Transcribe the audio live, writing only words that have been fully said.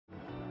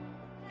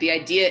The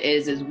idea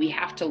is we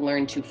have to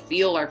learn to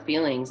feel our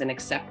feelings and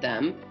accept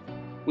them,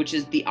 which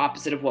is the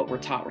opposite of what we're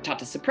taught. We're taught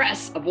to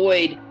suppress,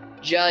 avoid,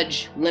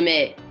 judge,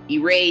 limit,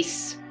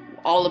 erase,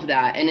 all of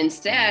that. And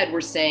instead we're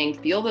saying,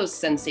 feel those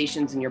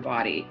sensations in your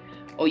body.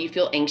 Oh, you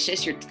feel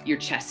anxious, your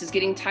chest is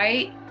getting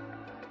tight.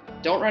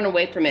 Don't run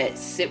away from it.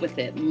 Sit with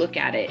it, look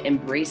at it,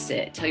 embrace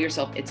it. Tell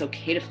yourself it's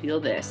okay to feel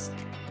this.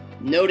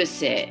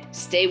 Notice it,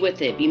 stay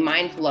with it, be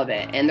mindful of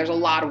it. And there's a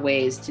lot of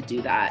ways to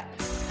do that.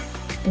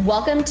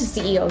 Welcome to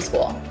CEO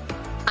School.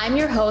 I'm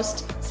your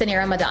host,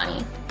 Sanira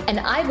Madani,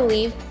 and I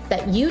believe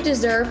that you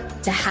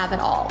deserve to have it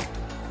all.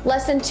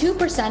 Less than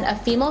 2%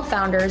 of female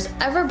founders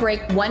ever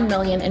break 1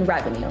 million in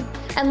revenue,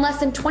 and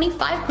less than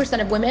 25%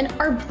 of women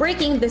are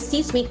breaking the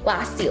C-suite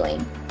glass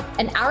ceiling.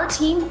 And our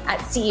team at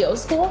CEO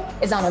School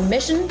is on a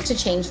mission to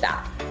change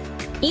that.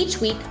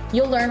 Each week,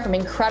 you'll learn from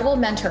incredible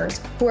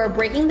mentors who are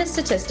breaking the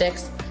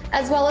statistics,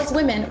 as well as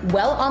women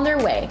well on their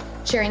way,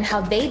 sharing how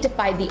they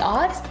defied the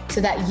odds so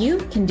that you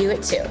can do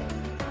it too.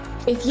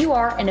 If you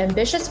are an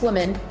ambitious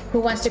woman who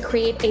wants to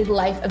create a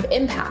life of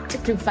impact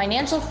through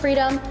financial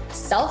freedom,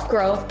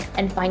 self-growth,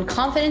 and find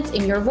confidence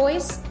in your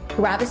voice,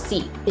 grab a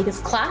seat because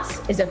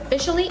class is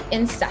officially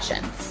in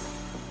session.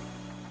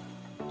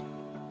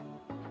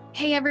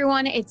 Hey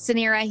everyone, it's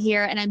Sanira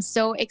here, and I'm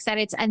so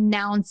excited to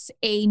announce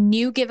a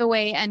new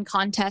giveaway and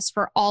contest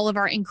for all of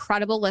our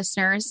incredible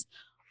listeners.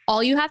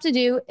 All you have to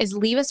do is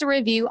leave us a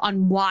review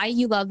on why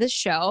you love this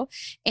show,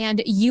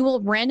 and you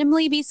will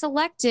randomly be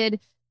selected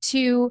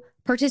to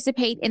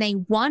participate in a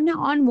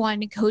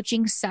one-on-one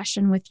coaching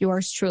session with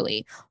yours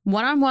truly.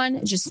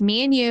 One-on-one, just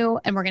me and you,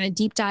 and we're going to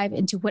deep dive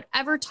into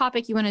whatever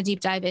topic you want to deep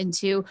dive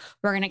into.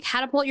 We're going to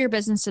catapult your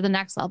business to the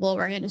next level.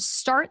 We're going to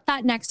start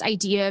that next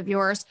idea of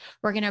yours.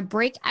 We're going to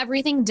break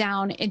everything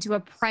down into a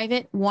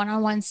private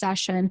one-on-one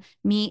session,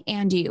 me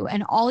and you.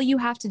 And all you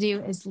have to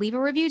do is leave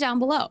a review down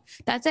below.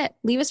 That's it.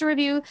 Leave us a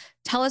review.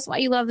 Tell us why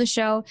you love the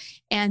show.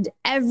 And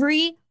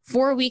every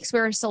 4 weeks,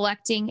 we're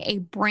selecting a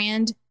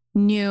brand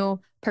new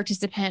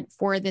participant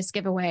for this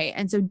giveaway.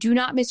 And so do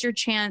not miss your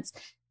chance.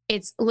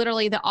 It's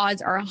literally the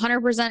odds are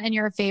 100% in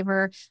your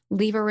favor.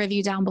 Leave a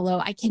review down below.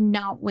 I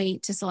cannot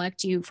wait to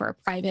select you for a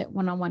private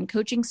one-on-one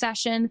coaching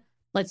session.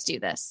 Let's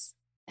do this.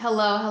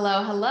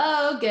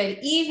 Hello. Good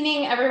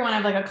evening, everyone. I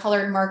have like a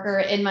colored marker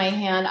in my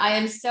hand. I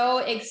am so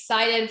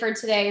excited for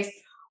today's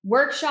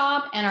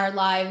workshop and our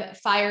live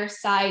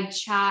fireside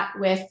chat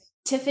with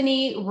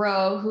Tiffany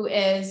Rowe, who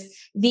is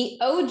the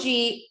OG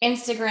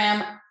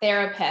Instagram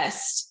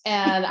therapist.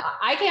 And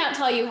I can't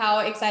tell you how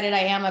excited I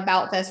am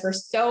about this for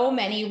so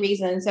many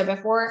reasons. So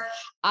before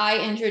I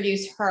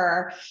introduce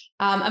her,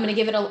 I'm going to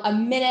give it a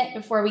minute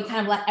before we kind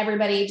of let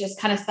everybody just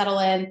kind of settle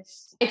in.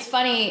 It's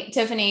funny,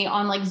 Tiffany,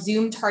 on like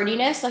Zoom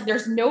tardiness, like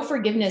there's no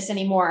forgiveness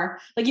anymore.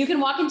 Like you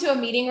can walk into a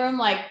meeting room,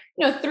 like,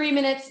 3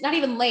 minutes, not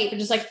even late, but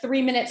just like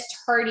 3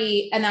 minutes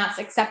tardy, and that's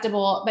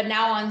acceptable. But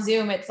now on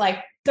Zoom, it's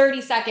like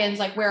 30 seconds.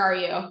 Like, where are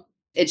you?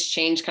 It's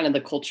changed kind of the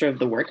culture of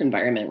the work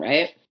environment,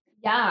 right?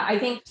 Yeah, I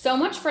think so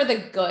much for the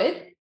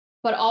good,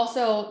 but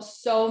also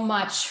so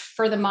much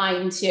for the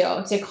mind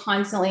too, to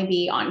constantly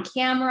be on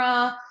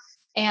camera.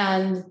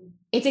 And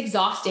it's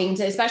exhausting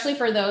to, especially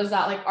for those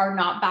that like are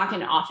not back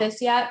in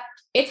office yet.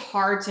 It's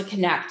hard to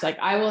connect. Like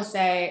I will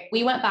say,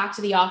 we went back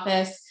to the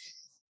office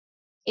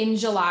in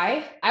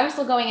July. I was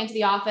still going into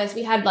the office.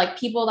 We had like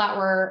people that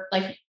were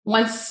like,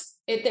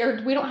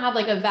 we don't have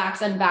like a vax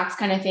unvax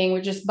kind of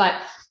thing.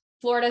 But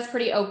Florida's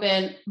pretty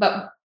open.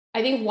 But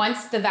I think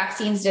once the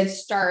vaccines did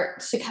start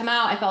to come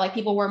out, I felt like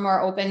people were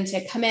more open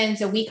to come in.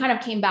 So we kind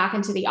of came back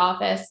into the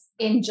office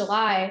in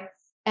July.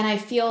 And I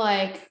feel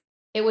like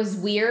it was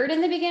weird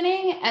in the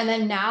beginning. And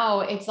then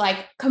now it's like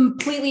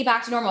completely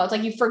back to normal. It's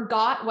like you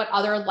forgot what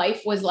other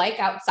life was like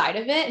outside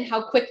of it and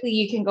how quickly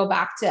you can go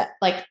back to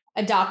like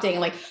adopting,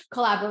 like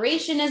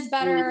collaboration is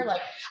better.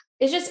 Like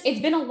it's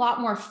been a lot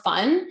more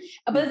fun,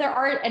 but there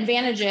are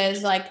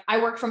advantages. Like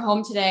I work from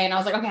home today and I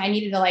was like, okay, I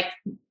needed to like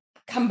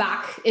come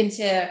back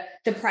into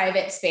the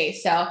private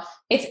space. So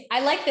I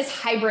like this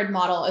hybrid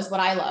model is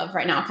what I love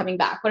right now coming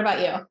back. What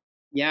about you?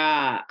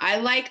 Yeah, I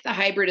like the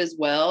hybrid as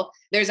well.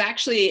 There's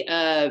actually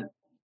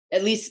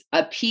at least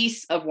a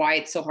piece of why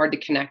it's so hard to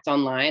connect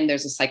online.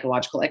 There's a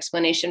psychological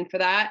explanation for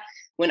that.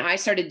 When I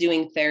started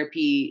doing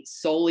therapy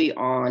solely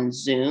on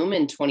Zoom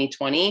in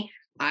 2020,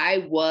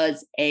 I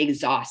was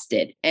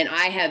exhausted, and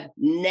I have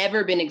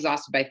never been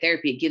exhausted by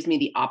therapy. It gives me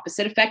the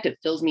opposite effect. It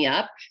fills me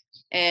up.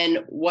 And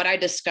what I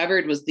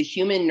discovered was the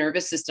human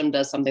nervous system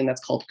does something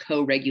that's called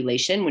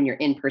co-regulation when you're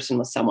in person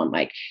with someone.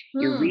 Like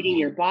you're reading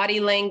your body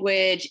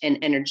language and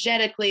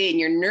energetically, and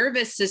your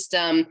nervous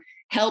system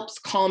helps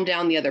calm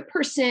down the other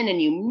person,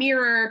 and you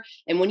mirror.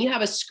 And when you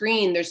have a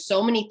screen, there's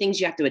so many things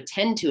you have to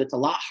attend to. It's a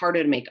lot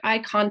harder to make eye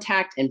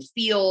contact and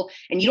feel,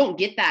 and you don't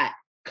get that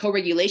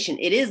co-regulation.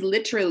 It is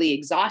literally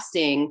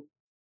exhausting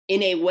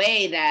in a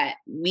way that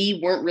we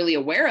weren't really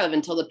aware of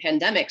until the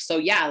pandemic. So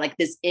yeah, like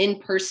this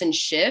in-person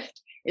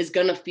shift is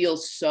going to feel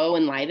so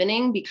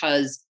enlivening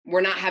because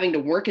we're not having to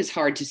work as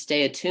hard to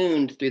stay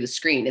attuned through the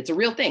screen. It's a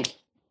real thing.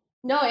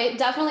 No, it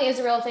definitely is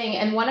a real thing.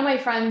 And one of my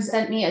friends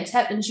sent me a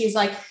tip and she's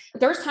like,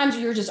 there's times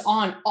where you're just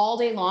on all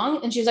day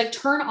long. And she's like,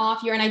 turn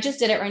off your, and I just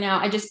did it right now.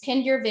 I just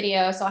pinned your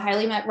video. So I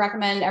highly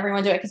recommend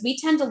everyone do it because we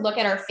tend to look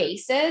at our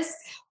faces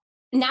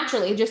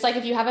naturally, just like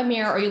if you have a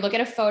mirror or you look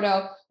at a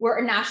photo,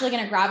 we're naturally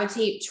going to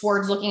gravitate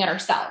towards looking at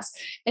ourselves.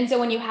 And so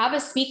when you have a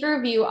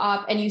speaker view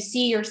up and you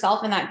see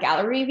yourself in that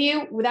gallery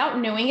view, without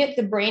knowing it,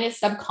 the brain is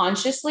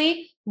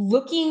subconsciously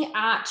looking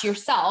at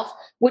yourself,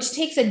 which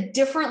takes a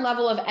different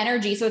level of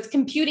energy. So it's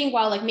computing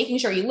while like making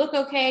sure you look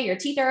okay, your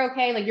teeth are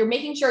okay, like you're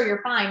making sure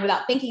you're fine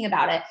without thinking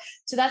about it.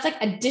 So that's like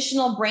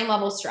additional brain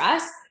level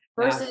stress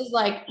versus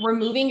like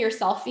removing your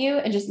self view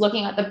and just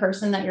looking at the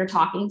person that you're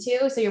talking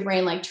to. So your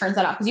brain like turns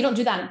that off because you don't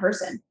do that in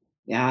person.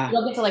 Yeah. You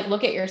don't get to like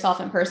look at yourself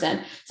in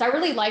person. So I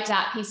really liked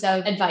that piece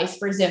of advice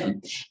for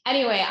Zoom.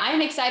 Anyway,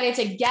 I'm excited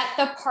to get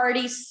the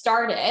party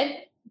started.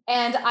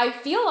 And I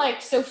feel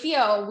like,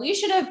 Sophia, we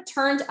should have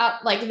turned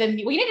up we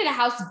needed a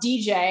house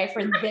DJ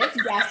for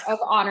this guest of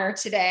honor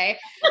today,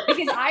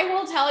 because I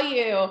will tell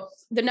you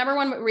the number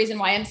one reason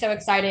why I'm so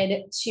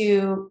excited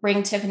to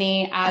bring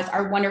Tiffany as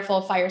our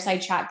wonderful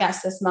fireside chat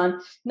guest this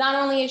month. Not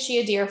only is she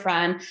a dear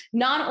friend,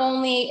 not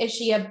only is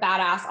she a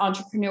badass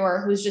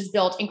entrepreneur who's just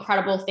built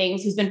incredible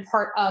things, who's been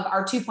part of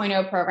our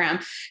 2.0 program,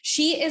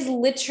 she is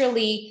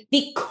literally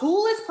the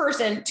coolest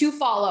person to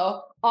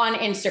follow on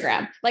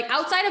Instagram. Like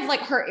outside of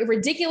like her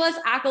ridiculous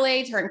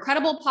accolades, her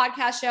incredible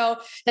podcast show,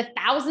 the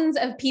thousands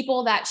of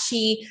people that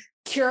she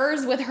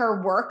cures with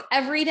her work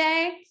every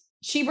day,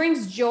 she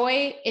brings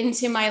joy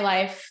into my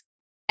life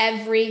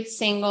every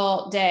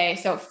single day.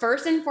 So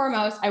first and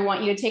foremost, I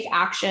want you to take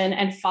action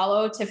and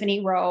follow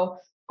Tiffany Rowe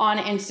on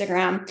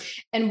Instagram.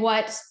 And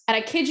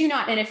I kid you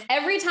not, and if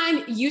every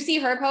time you see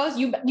her post,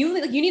 you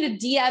need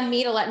to DM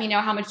me to let me know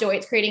how much joy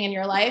it's creating in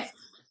your life.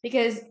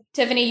 Because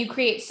Tiffany, you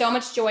create so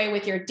much joy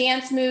with your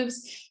dance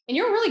moves and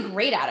you're really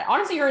great at it.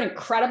 Honestly, you're an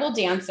incredible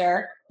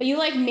dancer, but you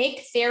like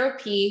make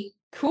therapy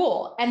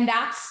cool. And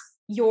that's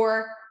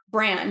your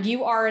brand.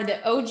 You are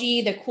the OG,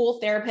 the cool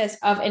therapist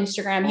of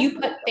Instagram. You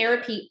put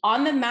therapy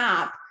on the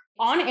map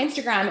on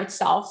Instagram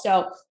itself.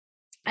 So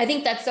I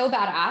think that's so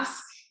badass.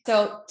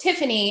 So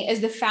Tiffany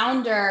is the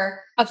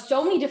founder of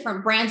so many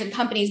different brands and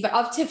companies, but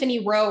of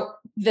Tiffany Rowe,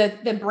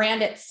 the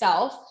brand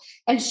itself.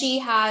 And she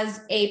has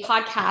a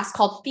podcast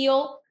called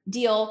Feel,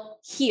 Deal,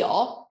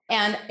 Heal,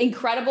 and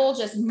incredible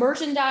just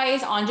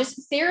merchandise on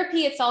just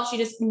therapy itself. She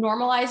just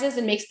normalizes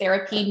and makes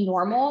therapy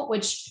normal,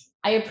 which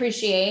I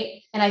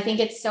appreciate. And I think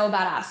it's so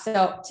badass.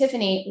 So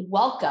Tiffany,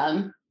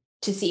 welcome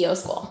to CEO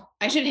School.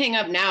 I should hang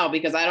up now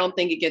because I don't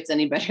think it gets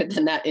any better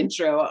than that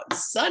intro.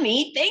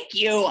 Sunny, thank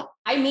you.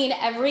 I mean,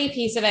 every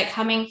piece of it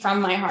coming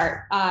from my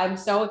heart. I'm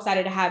so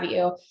excited to have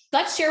you.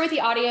 Let's share with the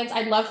audience.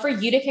 I'd love for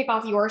you to kick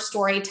off your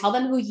story. Tell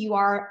them who you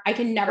are. I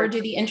can never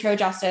do the intro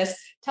justice.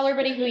 Tell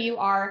everybody who you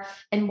are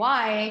and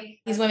why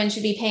these women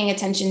should be paying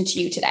attention to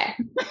you today.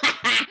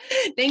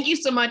 Thank you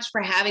so much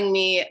for having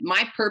me.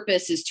 My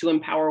purpose is to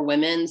empower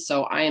women.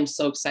 So I am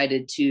so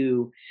excited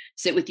to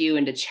sit with you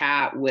and to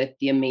chat with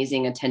the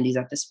amazing attendees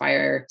at this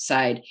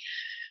fireside.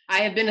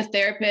 I have been a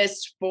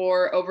therapist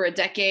for over a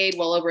decade,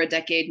 well over a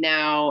decade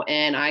now,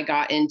 and I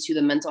got into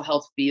the mental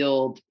health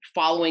field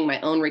following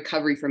my own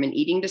recovery from an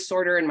eating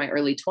disorder in my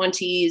early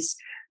 20s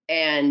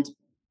and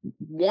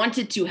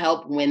wanted to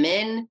help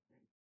women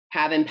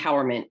have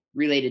empowerment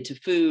related to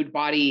food,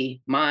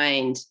 body,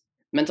 mind,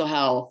 mental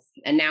health,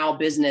 and now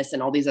business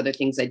and all these other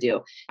things I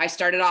do. I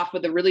started off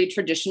with a really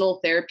traditional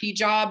therapy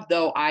job,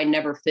 though I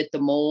never fit the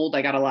mold.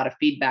 I got a lot of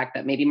feedback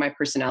that maybe my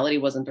personality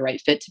wasn't the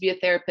right fit to be a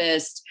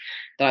therapist,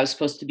 that I was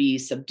supposed to be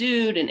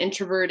subdued and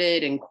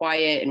introverted and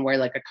quiet and wear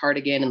like a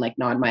cardigan and like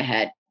nod my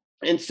head.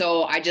 And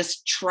so I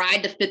just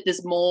tried to fit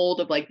this mold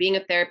of like being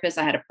a therapist.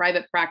 I had a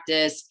private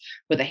practice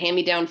with a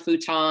hand-me-down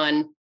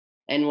futon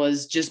and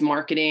was just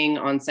marketing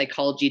on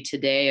Psychology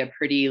Today, a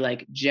pretty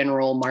like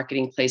general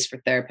marketing place for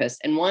therapists.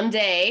 And one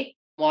day,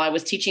 while I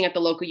was teaching at the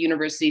local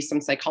university,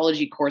 some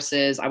psychology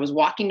courses, I was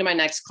walking to my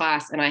next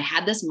class and I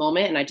had this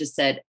moment and I just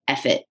said,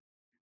 F it.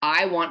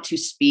 I want to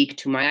speak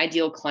to my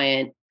ideal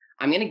client.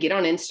 I'm going to get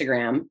on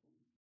Instagram.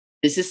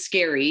 This is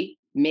scary.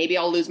 Maybe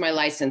I'll lose my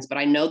license, but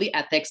I know the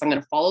ethics. I'm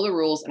going to follow the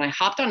rules. And I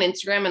hopped on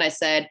Instagram and I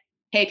said,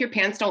 hey, if your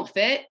pants don't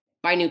fit,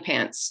 buy new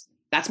pants.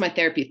 That's my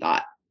therapy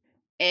thought.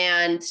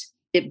 And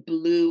it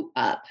blew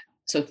up.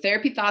 So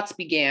Therapy Thoughts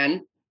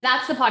began.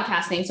 That's the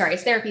podcast name. Sorry.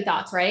 It's Therapy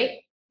Thoughts, right?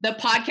 The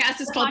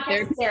podcast is called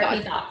Therapy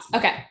Thoughts.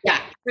 Okay. Yeah.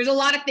 There's a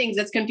lot of things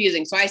that's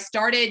confusing. So I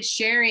started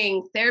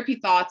sharing Therapy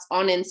Thoughts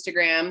on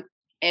Instagram.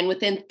 And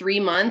within 3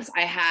 months,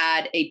 I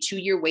had a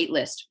 2-year wait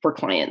list for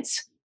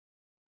clients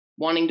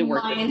wanting to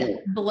work with me.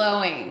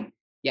 Mind-blowing.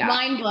 Yeah.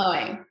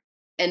 Mind-blowing.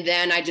 And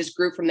then I just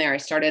grew from there. I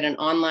started an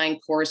online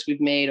course. We've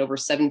made over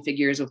 7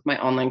 figures with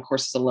my online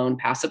courses alone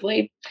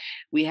passively.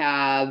 We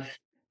have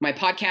my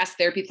podcast,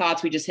 Therapy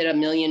Thoughts. We just hit 1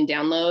 million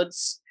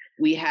downloads.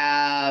 We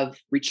have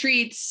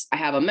retreats. I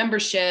have a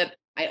membership.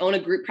 I own a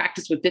group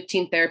practice with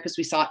 15 therapists.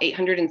 We saw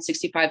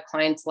 865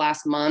 clients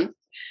last month.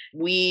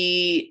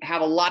 We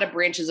have a lot of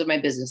branches of my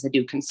business. I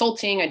do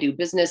consulting, I do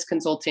business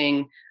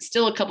consulting,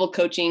 still a couple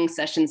coaching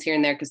sessions here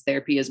and there because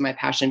therapy is my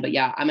passion. But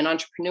yeah, I'm an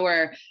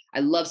entrepreneur. I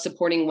love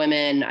supporting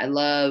women. I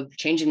love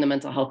changing the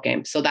mental health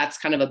game. So that's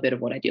kind of a bit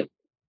of what I do.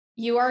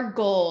 You are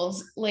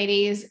goals,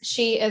 ladies.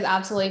 She is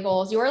absolutely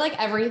goals. You are like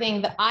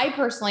everything that I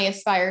personally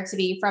aspire to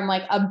be from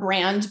like a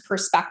brand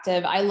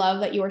perspective. I love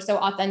that you are so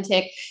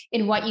authentic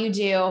in what you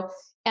do.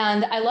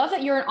 And I love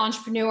that you're an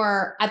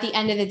entrepreneur at the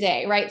end of the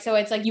day, right? So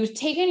it's like you've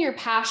taken your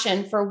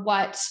passion for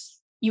what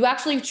you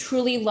actually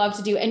truly love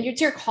to do, and it's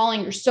your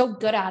calling. You're so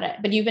good at it,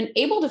 but you've been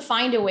able to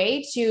find a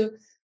way to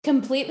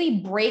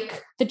completely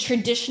break the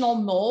traditional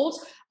mold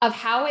of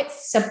how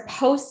it's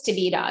supposed to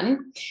be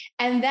done,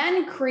 and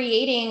then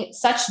creating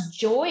such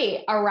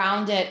joy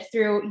around it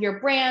through your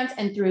brands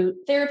and through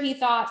therapy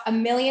thoughts,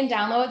 1 million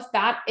downloads.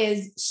 That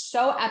is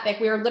so epic.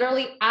 We are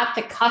literally at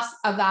the cusp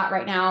of that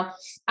right now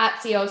at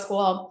CEO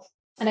School.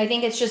 And I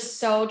think it's just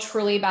so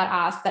truly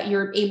badass that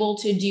you're able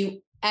to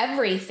do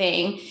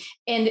everything.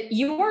 And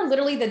you are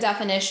literally the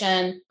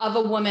definition of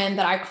a woman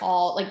that I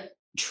call like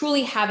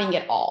truly having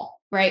it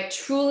all, right?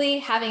 Truly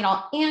having it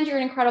all. And you're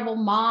an incredible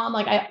mom.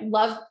 Like I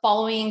love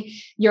following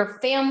your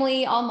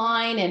family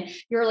online, and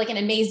you're like an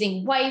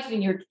amazing wife,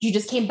 and you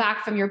just came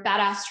back from your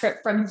badass trip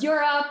from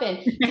Europe, and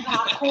you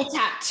have cool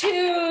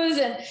tattoos,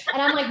 and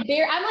I'm like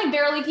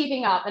barely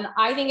keeping up. And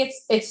I think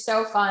it's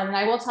so fun. And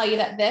I will tell you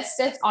that this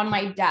sits on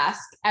my desk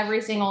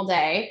every single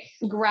day.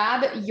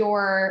 Grab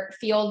your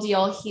Feel,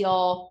 Deal,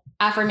 Heal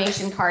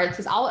affirmation cards,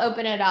 because I'll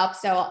open it up.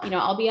 So,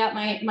 I'll be at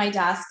my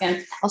desk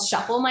and I'll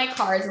shuffle my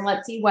cards, and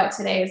let's see what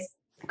today's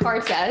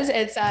card says.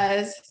 It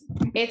says,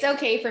 it's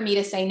okay for me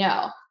to say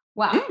no.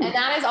 Wow. And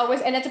that is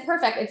always, and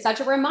it's such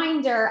a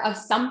reminder of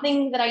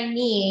something that I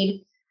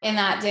need in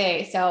that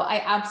day. So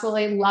I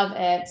absolutely love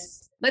it.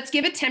 Let's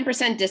give a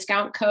 10%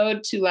 discount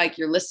code to like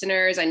your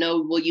listeners. I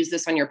know we'll use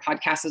this on your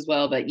podcast as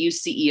well, but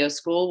use CEO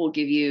School. We'll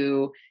give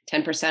you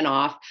 10%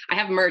 off. I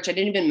have merch. I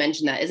didn't even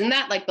mention that. Isn't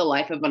that like the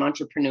life of an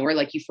entrepreneur?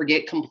 Like you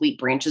forget complete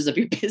branches of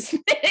your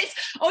business.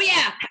 Oh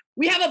yeah.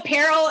 We have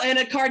apparel and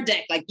a card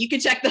deck. Like you can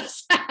check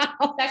those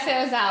out. Check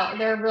those out.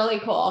 They're really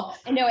cool.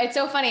 I know it's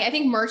so funny. I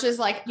think merch is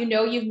like,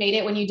 you've made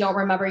it when you don't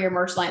remember your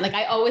merch line. Like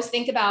I always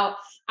think about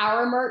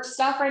our merch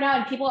stuff right now,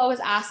 and people always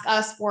ask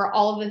us for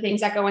all of the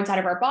things that go inside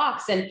of our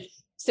box. And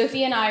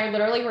Sophie and I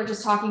we're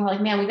just talking, we're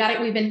like, man,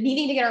 we've been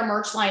needing to get our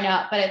merch line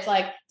up, but it's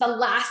like the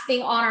last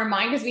thing on our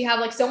mind because we have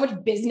like so much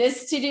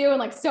business to do and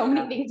like so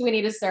many things we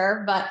need to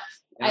serve. But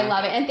I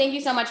love it. And thank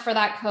you so much for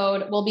that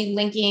code. We'll be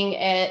linking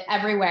it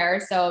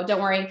everywhere. So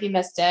don't worry if you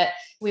missed it.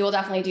 We will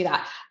definitely do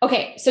that.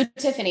 Okay. So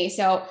Tiffany,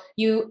 so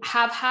you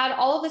have had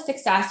all of the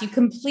success. You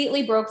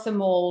completely broke the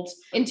mold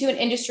into an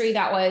industry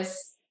that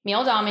was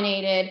male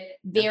dominated,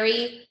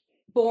 very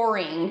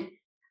boring.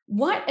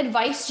 What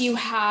advice do you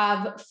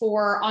have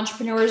for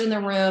entrepreneurs in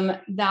the room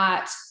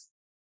that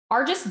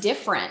are just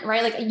different,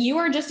 right? Like you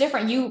are just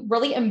different. You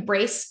really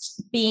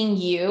embraced being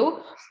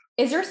you.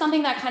 Is there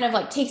something that kind of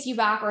like takes you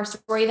back, or a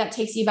story that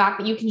takes you back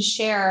that you can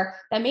share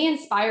that may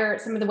inspire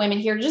some of the women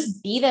here to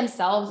just be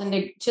themselves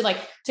and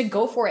to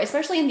go for it,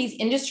 especially in these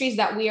industries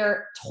that we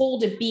are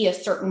told to be a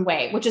certain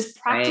way, which is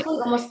practically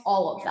almost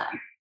all of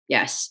them?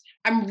 Yes.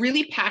 I'm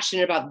really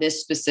passionate about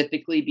this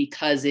specifically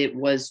because it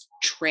was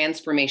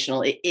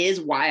transformational. It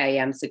is why I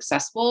am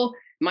successful.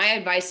 My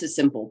advice is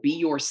simple: be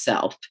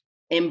yourself.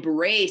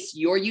 Embrace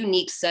your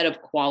unique set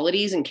of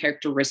qualities and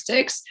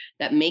characteristics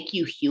that make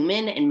you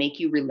human and make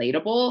you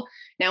relatable.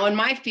 Now, in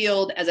my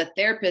field as a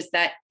therapist,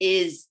 that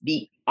is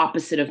the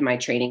opposite of my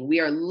training. We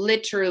are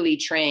literally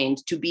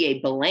trained to be a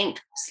blank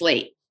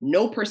slate,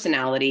 no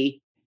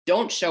personality,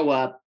 don't show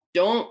up,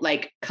 don't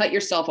like cut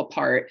yourself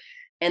apart.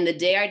 And the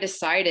day I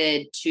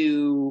decided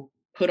to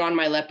put on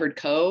my leopard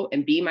coat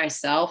and be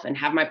myself and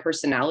have my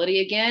personality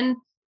again,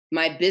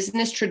 my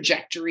business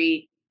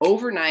trajectory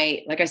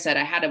overnight, like I said,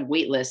 I had a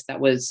wait list that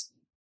was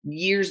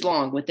years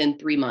long within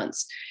 3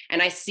 months.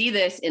 And I see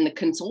this in the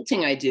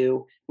consulting I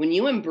do. When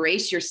you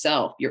embrace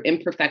yourself, your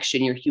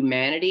imperfection, your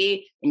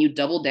humanity, and you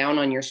double down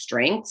on your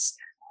strengths,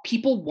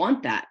 people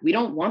want that. We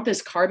don't want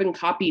this carbon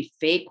copy,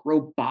 fake,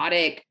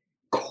 robotic,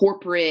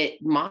 corporate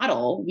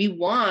model. We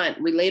want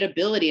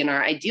relatability, and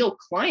our ideal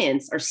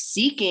clients are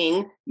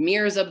seeking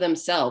mirrors of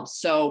themselves.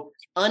 So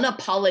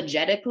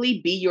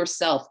unapologetically be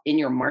yourself in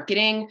your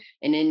marketing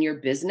and in your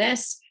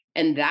business.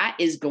 And that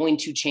is going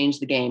to change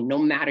the game, no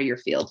matter your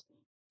field.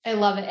 I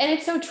love it. And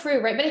it's so true,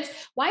 right? But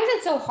why is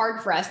it so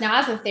hard for us now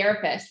as a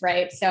therapist,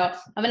 right? So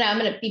I'm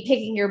going to be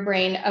picking your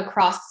brain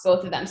across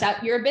both of them. So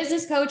you're a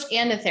business coach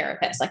and a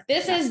therapist. Like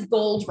this is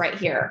gold right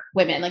here,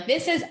 women. Like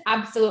this is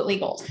absolutely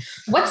gold.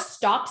 What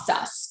stops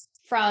us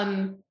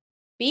from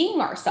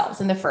being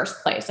ourselves in the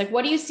first place? Like,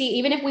 what do you see?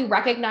 Even if we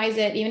recognize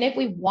it, even if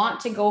we want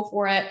to go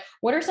for it,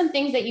 what are some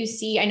things that you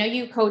see? I know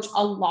you coach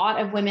a lot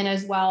of women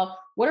as well.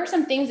 What are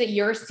some things that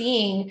you're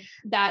seeing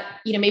that,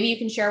 maybe you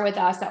can share with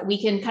us that we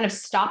can kind of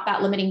stop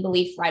that limiting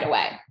belief right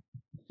away?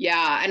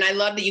 Yeah. And I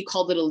love that you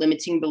called it a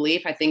limiting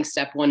belief. I think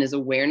step one is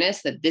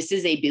awareness that this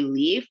is a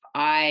belief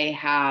I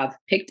have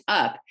picked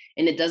up,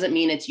 and it doesn't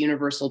mean it's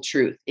universal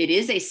truth. It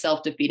is a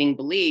self-defeating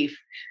belief.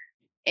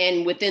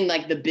 And within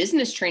like the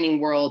business training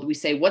world, we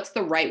say, what's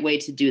the right way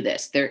to do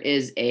this? There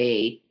is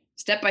a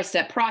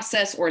step-by-step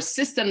process or a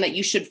system that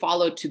you should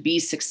follow to be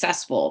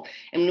successful.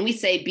 And when we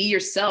say be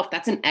yourself,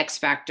 that's an X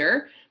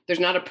factor. There's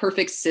not a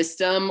perfect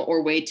system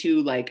or way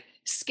to like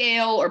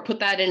scale or put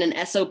that in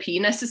an SOP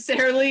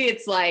necessarily.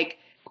 It's like,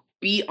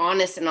 be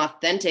honest and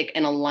authentic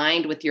and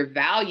aligned with your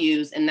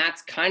values. And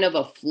that's kind of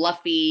a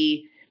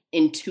fluffy,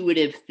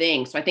 intuitive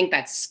thing. So I think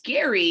that's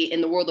scary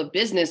in the world of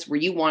business where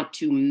you want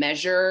to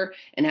measure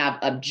and have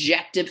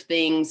objective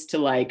things to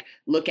like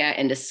look at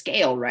and to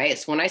scale, right?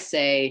 So when I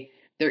say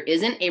there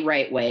isn't a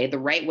right way, the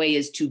right way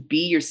is to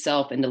be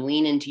yourself and to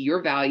lean into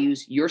your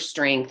values, your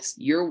strengths,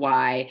 your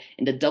why,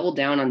 and to double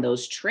down on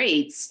those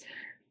traits.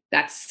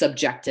 That's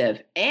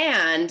subjective.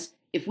 And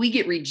if we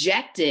get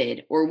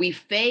rejected or we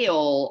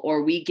fail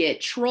or we get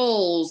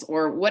trolls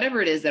or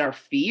whatever it is that our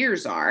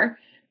fears are,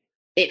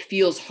 it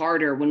feels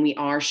harder when we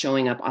are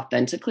showing up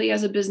authentically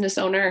as a business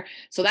owner.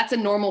 So that's a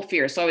normal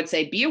fear. So I would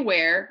say, be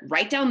aware,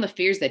 write down the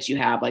fears that you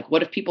have. Like,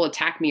 what if people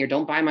attack me or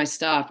don't buy my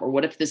stuff? Or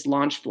what if this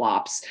launch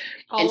flops?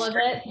 All of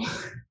it.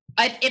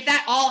 If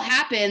that all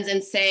happens,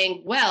 and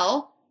saying,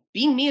 well,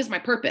 being me is my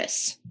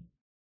purpose.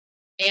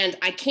 And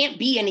I can't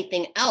be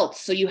anything else.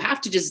 So you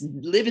have to just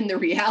live in the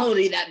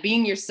reality that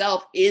being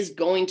yourself is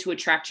going to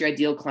attract your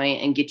ideal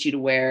client and get you to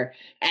where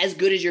as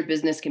good as your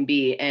business can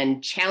be,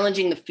 and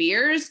challenging the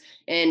fears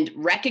and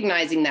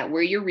recognizing that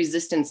where your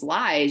resistance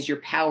lies,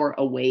 your power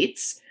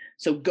awaits.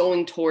 So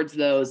going towards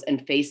those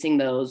and facing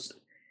those,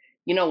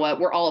 you know what,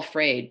 we're all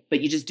afraid,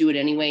 but you just do it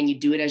anyway. And you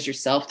do it as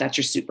yourself. That's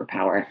your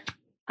superpower.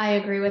 I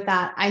agree with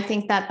that. I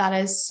think that that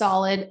is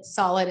solid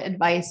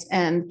advice.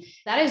 And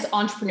that is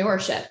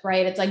entrepreneurship,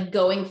 right? It's like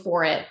going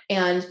for it.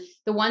 And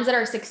the ones that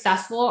are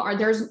successful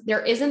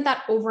there isn't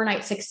that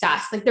overnight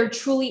success. Like there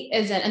truly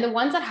isn't. And the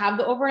ones that have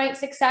the overnight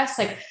success,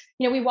 like,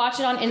 we watch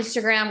it on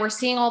Instagram. We're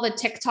seeing all the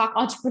TikTok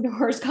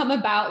entrepreneurs come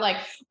about, like,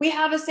 we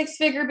have a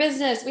 6-figure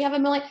business. We have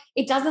 $1 million.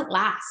 It doesn't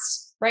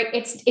last, right?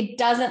 It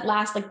doesn't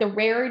last, like the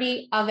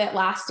rarity of it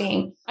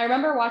lasting. I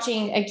remember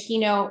watching a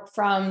keynote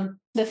from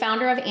the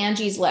founder of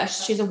Angie's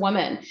List. She's a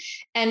woman.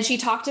 And she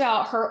talked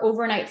about her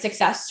overnight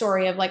success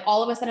story of like,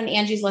 all of a sudden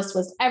Angie's List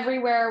was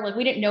everywhere. Like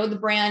we didn't know the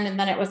brand. And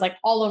then it was like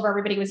all over,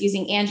 everybody was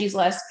using Angie's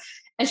List.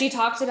 And she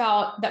talked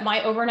about that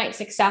my overnight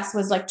success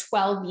was like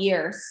 12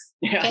 years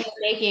in the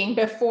making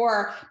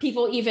before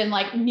people even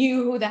like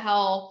knew who the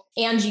hell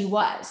Angie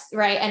was,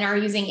 right? And are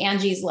using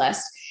Angie's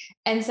List.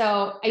 And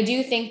so I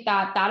do think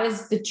that that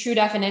is the true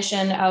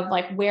definition of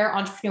like where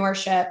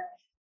entrepreneurship,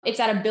 it's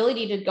that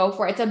ability to go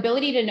for it. It's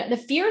ability to know the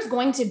fear is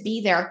going to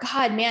be there.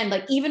 God, man,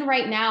 like even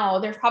right now,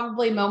 there's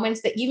probably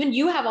moments that even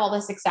you have all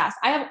the success.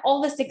 I have all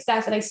the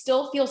success and I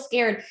still feel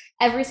scared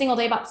every single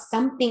day about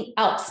something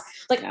else.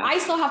 Like I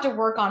still have to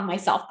work on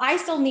myself. I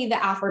still need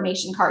the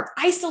affirmation cards.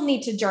 I still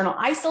need to journal.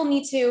 I still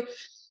need to,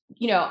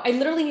 I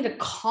literally need to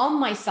calm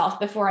myself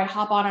before I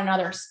hop on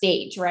another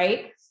stage,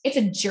 right? It's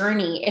a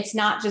journey. It's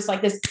not just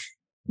like this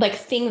like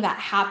thing that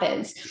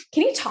happens.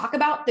 Can you talk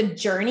about the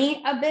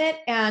journey a bit?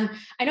 And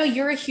I know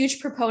you're a huge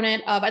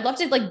proponent of, I'd love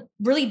to like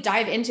really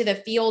dive into the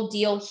feel,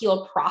 deal,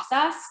 heal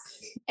process.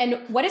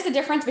 And what is the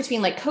difference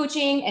between like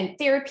coaching and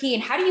therapy,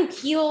 and how do you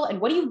heal and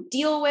what do you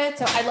deal with?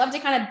 So I'd love to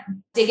kind of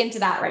dig into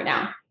that right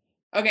now.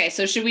 Okay.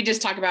 So should we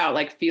just talk about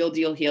like feel,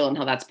 deal, heal and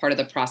how that's part of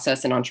the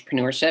process in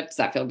entrepreneurship? Does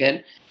that feel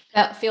good?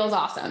 That feels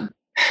awesome.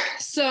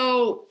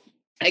 So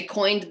I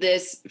coined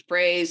this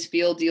phrase,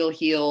 feel, deal,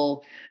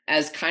 heal,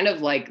 as kind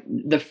of like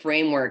the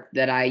framework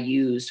that I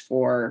use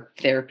for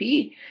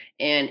therapy.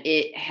 And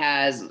it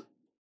has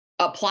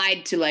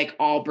applied to like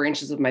all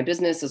branches of my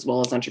business as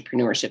well as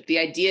entrepreneurship. The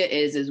idea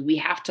is we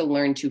have to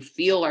learn to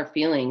feel our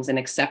feelings and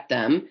accept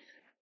them,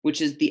 which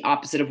is the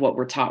opposite of what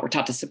we're taught. We're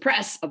taught to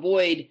suppress,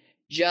 avoid,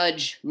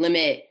 judge,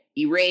 limit,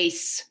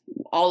 erase,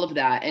 all of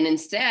that. And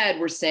instead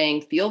we're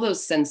saying, feel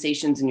those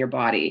sensations in your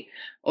body.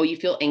 Oh, you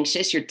feel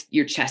anxious,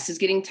 your chest is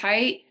getting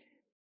tight.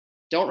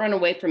 Don't run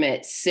away from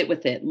it. Sit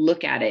with it,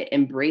 look at it,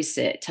 embrace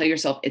it. Tell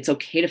yourself it's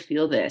okay to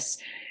feel this.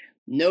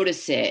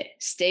 Notice it,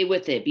 stay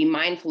with it, be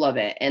mindful of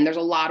it. And there's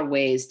a lot of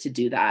ways to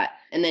do that.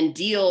 And then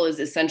deal is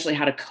essentially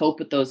how to cope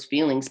with those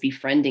feelings,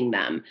 befriending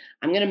them.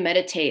 I'm going to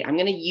meditate. I'm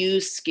going to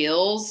use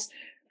skills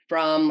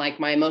from like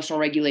my emotional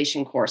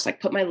regulation course, like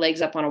put my legs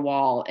up on a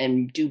wall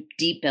and do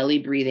deep belly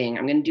breathing.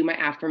 I'm going to do my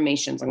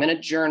affirmations. I'm going to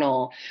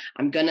journal.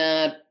 I'm going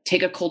to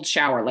take a cold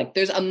shower. Like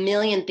there's a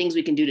million things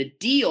we can do to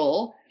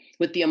deal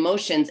with the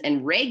emotions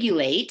and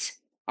regulate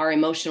our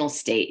emotional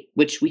state,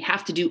 which we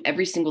have to do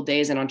every single day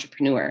as an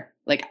entrepreneur.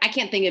 Like I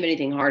can't think of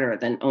anything harder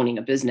than owning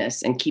a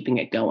business and keeping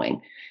it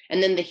going.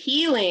 And then the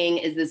healing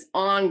is this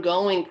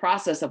ongoing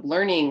process of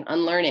learning,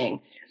 unlearning.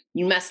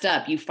 You messed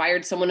up. You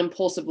fired someone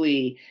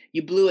impulsively.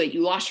 You blew it.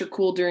 You lost your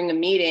cool during a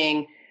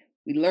meeting.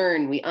 We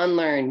learn, we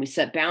unlearn, we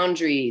set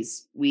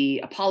boundaries, we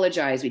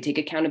apologize, we take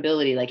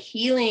accountability. Like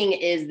healing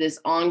is this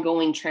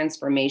ongoing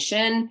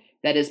transformation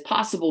that is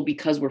possible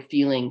because we're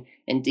feeling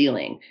and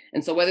dealing.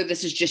 And so whether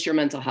this is just your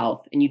mental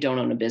health and you don't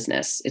own a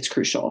business, it's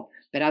crucial.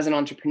 But as an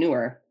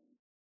entrepreneur,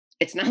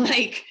 it's not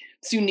like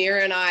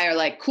Suneera and I are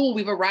like, cool,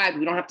 we've arrived.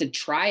 We don't have to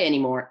try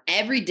anymore.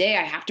 Every day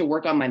I have to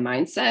work on my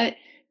mindset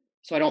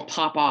so I don't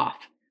pop off,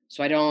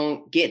 so I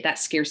don't get that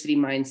scarcity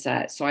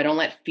mindset, so I don't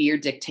let fear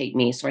dictate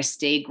me, so I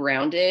stay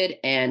grounded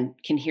and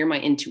can hear my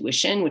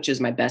intuition, which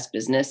is my best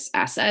business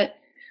asset.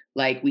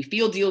 Like we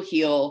feel, deal,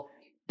 heal.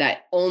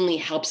 That only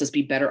helps us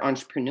be better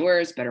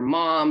entrepreneurs, better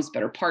moms,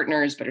 better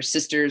partners, better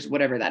sisters,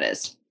 whatever that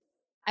is.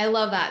 I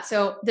love that.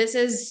 So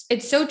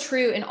it's so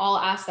true in all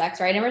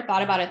aspects, right? I never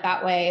thought about it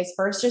that way. It's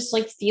first just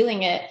like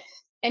feeling it.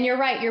 And you're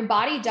right. Your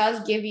body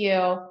does give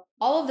you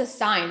all of the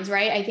signs,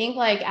 right? I think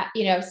like,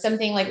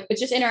 something like it's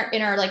just in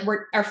our like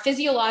our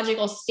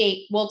physiological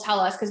state will tell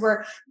us, because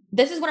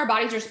this is what our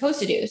bodies are supposed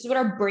to do. This is what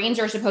our brains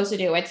are supposed to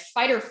do. It's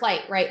fight or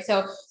flight, right?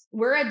 So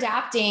we're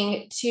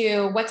adapting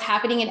to what's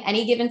happening in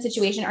any given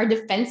situation. Our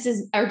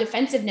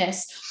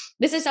defensiveness.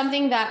 This is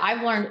something that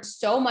I've learned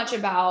so much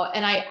about.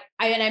 And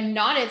I'm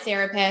not a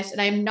therapist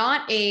and I'm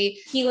not a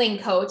healing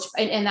coach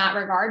in that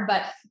regard,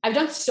 but I've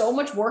done so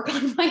much work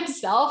on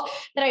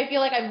myself that I feel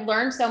like I've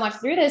learned so much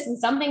through this. And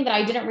something that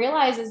I didn't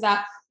realize is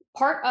that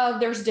part of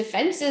there's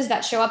defenses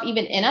that show up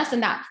even in us,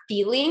 and that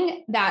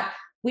feeling that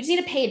we just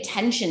need to pay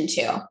attention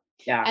to.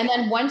 Yeah. And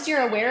then once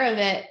you're aware of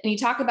it and you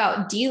talk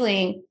about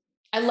dealing,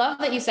 I love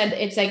that you said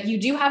it's like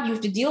you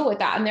have to deal with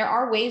that. And there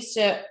are ways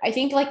to, I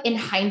think like in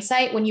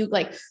hindsight, when you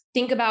like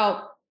think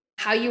about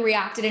how you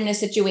reacted in a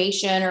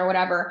situation or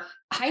whatever,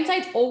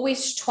 hindsight's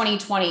always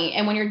 2020.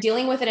 And when you're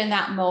dealing with it in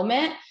that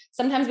moment,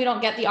 sometimes we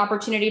don't get the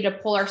opportunity to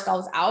pull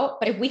ourselves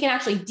out. But if we can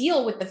actually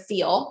deal with the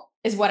feel,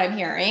 is what I'm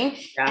hearing,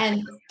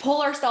 and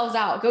pull ourselves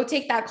out, go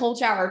take that cold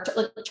shower,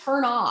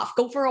 turn off,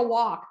 go for a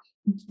walk,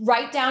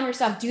 write down your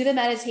stuff, do the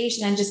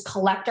meditation, and just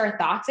collect our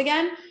thoughts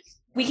again,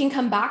 we can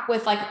come back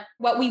with like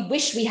what we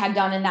wish we had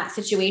done in that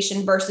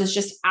situation versus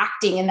just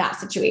acting in that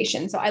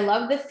situation. So I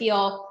love the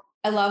feel.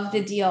 I love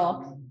the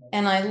deal.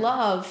 And I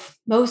love,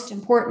 most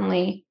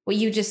importantly, what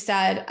you just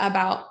said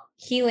about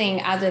healing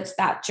as it's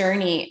that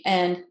journey.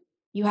 And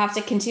you have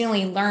to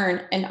continually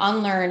learn and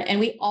unlearn. And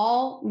we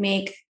all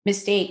make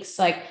mistakes.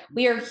 Like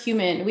we are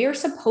human. We are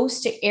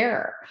supposed to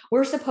err.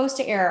 We're supposed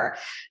to err.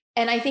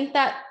 And I think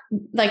that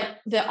like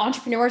the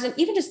entrepreneurs and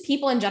even just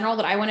people in general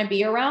that I want to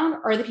be around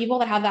are the people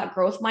that have that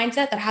growth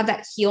mindset, that have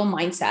that heal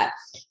mindset,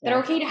 that are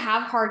okay to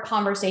have hard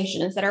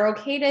conversations, that are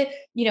okay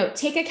to,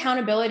 take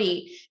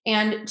accountability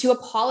and to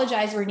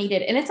apologize where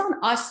needed. And it's on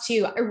us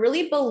too. I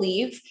really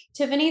believe,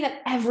 Tiffany,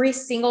 that every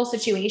single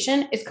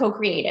situation is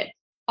co-created.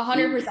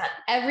 100%.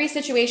 Every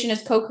situation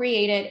is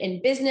co-created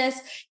in business,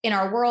 in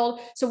our world.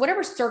 So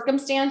whatever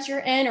circumstance you're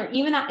in, or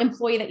even that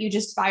employee that you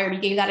just fired, you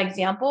gave that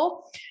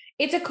example,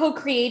 it's a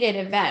co-created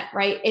event,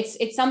 right?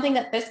 It's something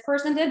that this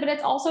person did, but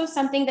it's also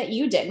something that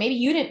you did. Maybe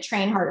you didn't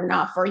train hard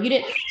enough, or you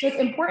didn't. So it's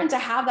important to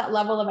have that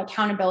level of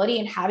accountability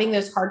and having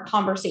those hard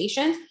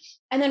conversations,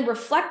 and then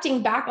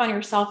reflecting back on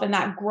yourself and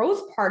that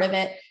growth part of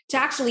it to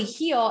actually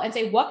heal and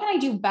say, what can I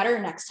do better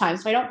next time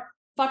so I don't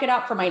fuck it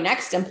up for my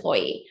next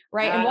employee,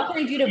 right? And what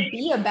can I do to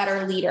be a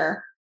better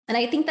leader? And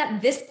I think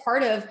that this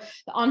part of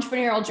the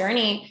entrepreneurial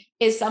journey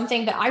is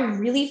something that I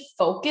really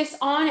focus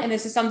on. And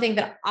this is something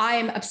that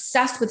I'm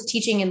obsessed with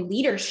teaching in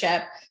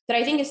leadership that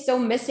I think is so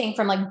missing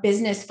from like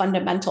business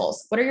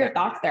fundamentals. What are your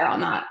thoughts there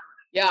on that?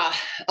 Yeah,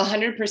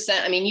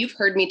 100%. I mean, you've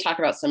heard me talk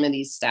about some of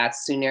these stats,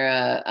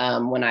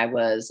 Suneera, when I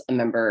was a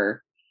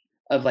member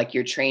of like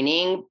your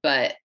training,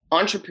 but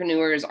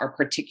entrepreneurs are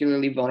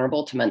particularly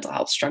vulnerable to mental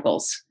health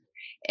struggles.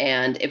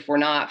 And if we're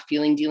not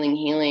feeling, dealing,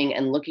 healing,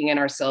 and looking at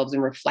ourselves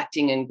and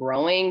reflecting and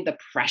growing, the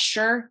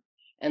pressure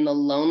and the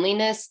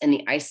loneliness and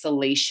the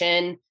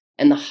isolation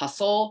and the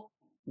hustle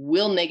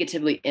will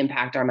negatively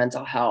impact our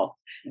mental health.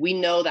 We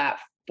know that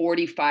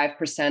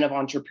 45% of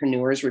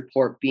entrepreneurs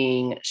report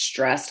being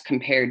stressed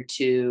compared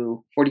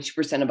to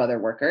 42% of other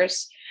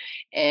workers.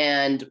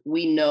 And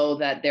we know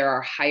that there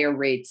are higher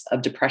rates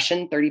of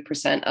depression.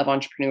 30% of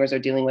entrepreneurs are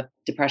dealing with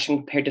depression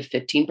compared to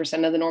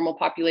 15% of the normal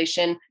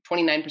population.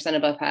 29%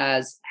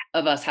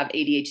 of us have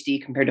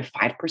ADHD compared to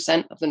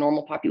 5% of the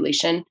normal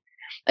population.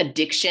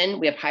 Addiction,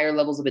 we have higher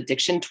levels of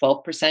addiction,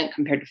 12%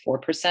 compared to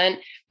 4%.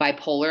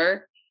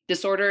 Bipolar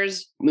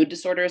disorders, mood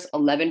disorders,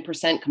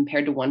 11%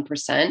 compared to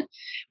 1%.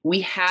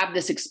 We have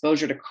this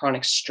exposure to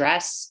chronic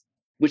stress,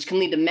 which can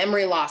lead to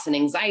memory loss and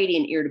anxiety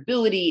and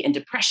irritability and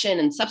depression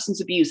and substance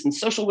abuse and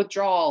social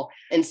withdrawal,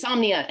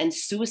 insomnia and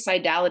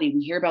suicidality.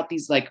 We hear about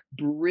these like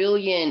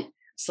brilliant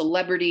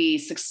celebrity,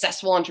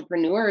 successful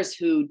entrepreneurs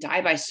who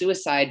die by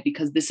suicide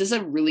because this is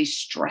a really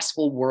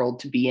stressful world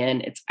to be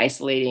in. It's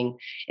isolating,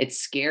 it's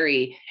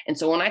scary. And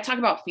so when I talk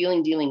about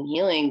feeling, dealing,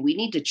 healing, we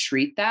need to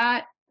treat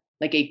that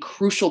like a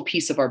crucial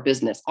piece of our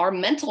business. Our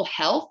mental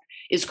health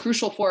is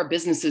crucial for our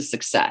business's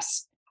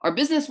success. Our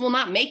business will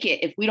not make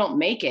it if we don't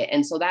make it.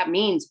 And so that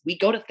means we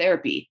go to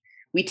therapy,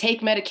 we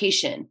take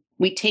medication,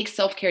 we take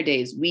self-care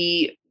days,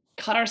 we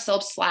cut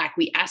ourselves slack,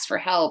 we ask for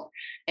help.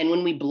 And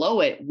when we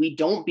blow it, we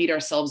don't beat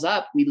ourselves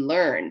up, we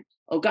learn.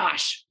 oh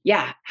gosh,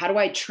 yeah, how do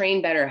I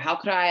train better? How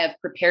could I have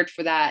prepared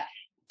for that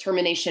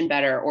termination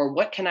better? Or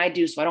what can I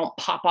do so I don't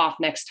pop off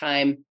next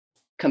time?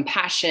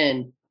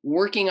 Compassion,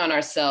 working on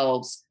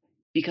ourselves,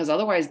 because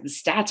otherwise the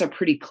stats are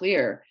pretty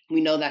clear.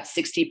 We know that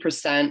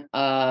 60%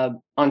 of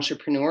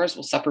entrepreneurs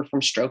will suffer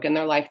from stroke in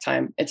their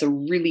lifetime. It's a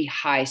really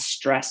high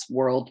stress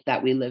world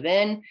that we live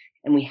in,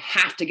 and we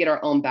have to get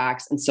our own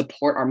backs and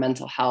support our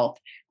mental health.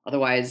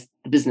 Otherwise,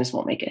 the business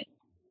won't make it.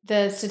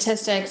 The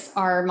statistics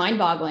are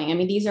mind-boggling. I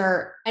mean,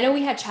 I know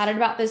we had chatted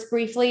about this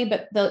briefly,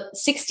 but the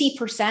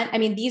 60%, I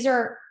mean, these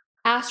are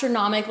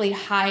astronomically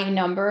high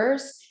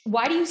numbers.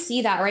 Why do you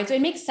see that? Right. So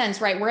it makes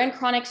sense, right? We're in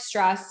chronic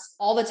stress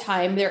all the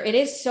time. It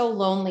is so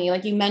lonely.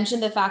 Like you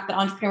mentioned, the fact that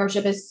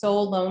entrepreneurship is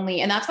so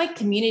lonely, and that's why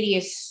community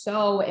is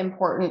so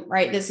important,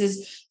 right? This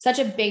is such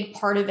a big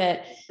part of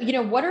it.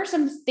 What are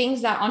some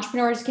things that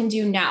entrepreneurs can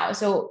do now?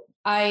 So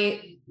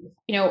I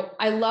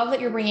love that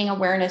you're bringing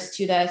awareness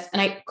to this,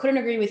 and I couldn't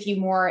agree with you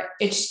more.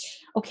 It's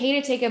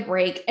okay to take a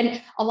break. And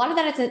a lot of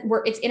that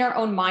it's in our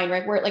own mind,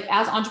 right? We're like,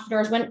 as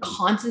entrepreneurs, we're in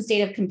constant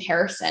state of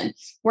comparison.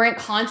 We're in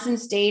constant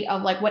state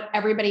of like what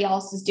everybody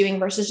else is doing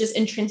versus just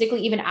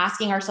intrinsically even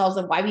asking ourselves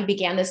of why we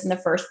began this in the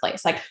first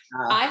place. Like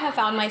I have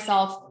found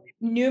myself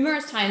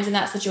numerous times in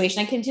that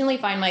situation. I continually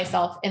find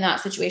myself in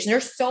that situation.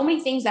 There's so many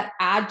things that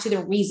add to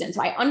the reason.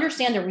 So I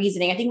understand the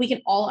reasoning. I think we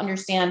can all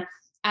understand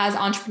as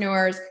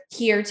entrepreneurs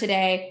here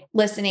today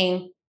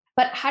listening.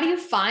 But how do you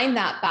find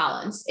that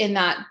balance in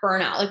that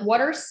burnout? Like,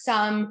 what are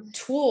some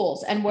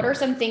tools and what are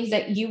some things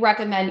that you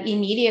recommend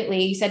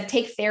immediately? You said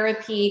take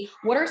therapy.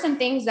 What are some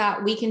things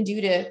that we can do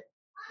to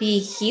be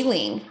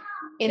healing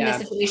in this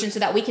situation so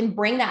that we can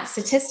bring that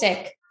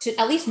statistic to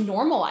at least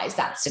normalize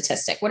that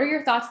statistic? What are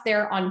your thoughts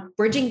there on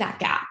bridging that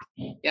gap?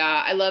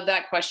 Yeah, I love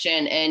that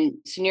question. And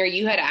Suneera,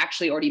 you had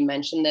actually already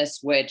mentioned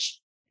this, which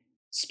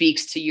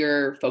speaks to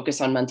your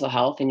focus on mental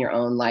health in your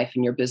own life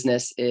and your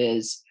business,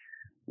 is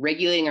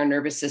regulating our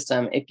nervous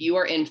system. If you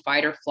are in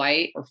fight or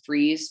flight or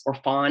freeze or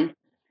fawn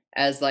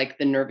as like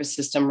the nervous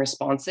system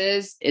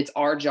responses, it's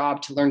our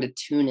job to learn to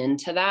tune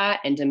into that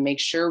and to make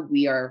sure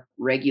we are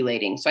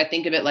regulating. So I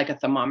think of it like a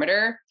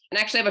thermometer, and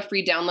actually I have a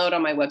free download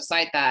on my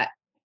website that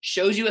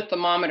shows you a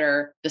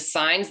thermometer, the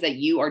signs that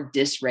you are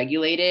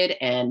dysregulated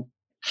and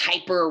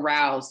hyper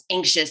aroused,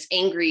 anxious,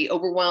 angry,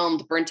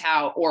 overwhelmed, burnt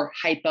out, or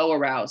hypo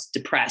aroused,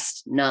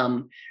 depressed,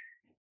 numb,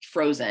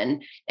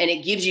 frozen. And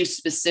it gives you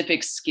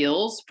specific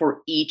skills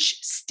for each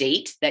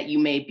state that you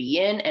may be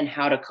in and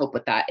how to cope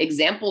with that.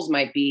 Examples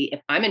might be,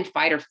 if I'm in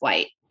fight or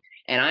flight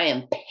and I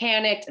am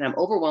panicked and I'm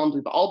overwhelmed,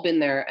 we've all been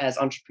there as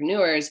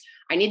entrepreneurs,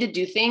 I need to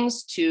do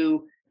things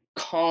to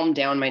calm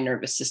down my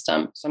nervous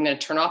system. So I'm going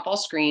to turn off all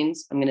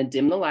screens. I'm going to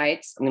dim the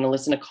lights. I'm going to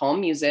listen to calm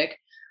music.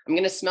 I'm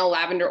going to smell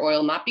lavender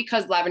oil, not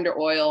because lavender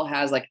oil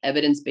has like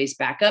evidence-based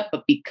backup,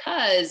 but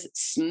because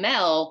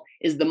smell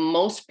is the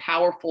most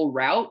powerful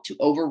route to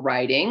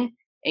overriding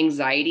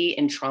anxiety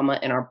and trauma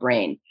in our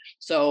brain.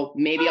 So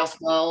maybe I'll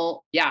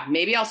smell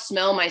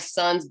my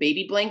son's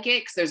baby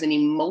blanket because there's an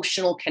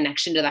emotional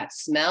connection to that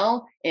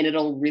smell and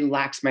it'll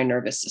relax my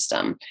nervous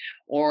system.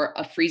 Or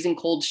a freezing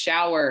cold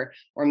shower,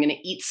 or I'm going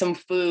to eat some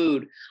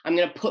food. I'm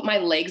going to put my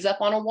legs up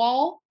on a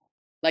wall,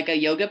 like a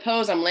yoga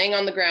pose. I'm laying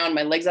on the ground,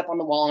 my legs up on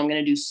the wall, and I'm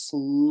going to do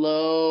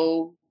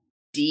slow,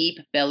 deep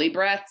belly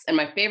breaths. And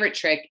my favorite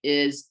trick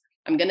is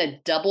I'm going to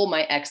double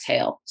my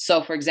exhale.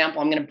 So for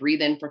example, I'm going to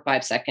breathe in for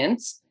 5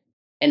 seconds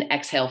and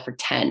exhale for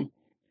 10.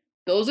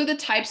 Those are the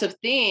types of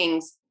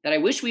things that I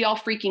wish we all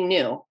freaking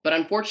knew. But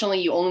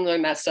unfortunately, you only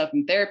learn that stuff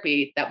in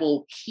therapy that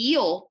will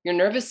heal your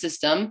nervous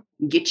system,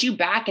 get you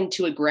back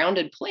into a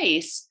grounded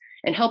place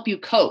and help you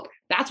cope.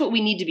 That's what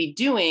we need to be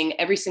doing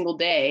every single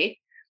day.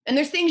 And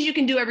there's things you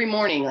can do every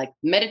morning, like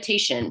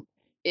meditation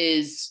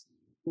is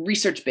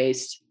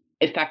research-based,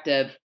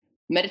 effective.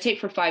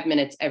 Meditate for 5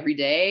 minutes every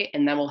day,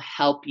 and that will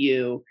help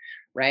you,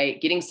 right?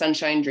 Getting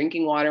sunshine,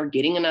 drinking water,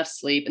 getting enough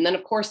sleep. And then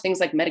of course, things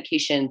like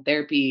medication,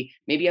 therapy,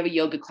 maybe you have a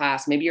yoga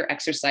class, maybe you're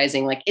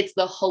exercising. Like it's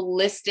the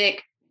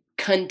holistic,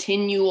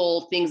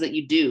 continual things that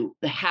you do,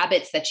 the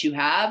habits that you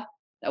have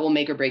that will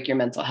make or break your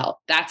mental health.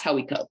 That's how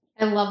we cope.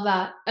 I love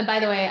that. And by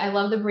the way, I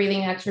love the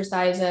breathing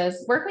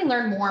exercises. Where can we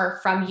learn more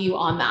from you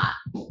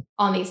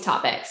on these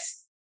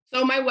topics?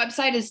 So my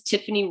website is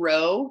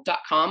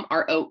tiffanyroe.com,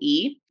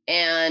 ROE.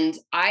 And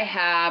I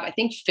have, I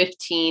think,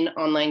 15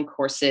 online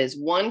courses.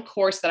 One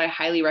course that I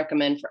highly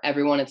recommend for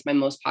everyone, it's my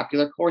most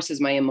popular course,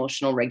 is my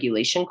emotional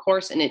regulation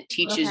course. And it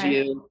teaches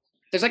you,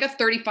 there's like a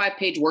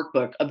 35-page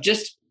workbook of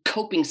just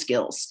coping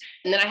skills.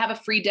 And then I have a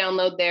free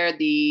download there,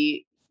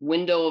 the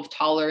window of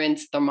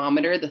tolerance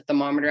thermometer, the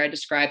thermometer I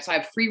described. So I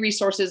have free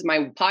resources.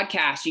 My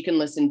podcast, you can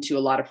listen to a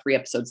lot of free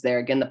episodes there.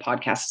 Again, the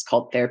podcast is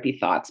called Therapy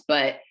Thoughts.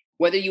 But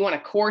whether you want a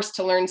course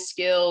to learn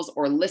skills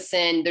or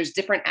listen, there's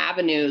different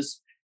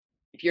avenues.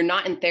 If you're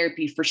not in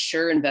therapy, for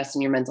sure, invest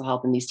in your mental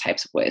health in these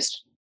types of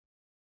ways.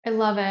 I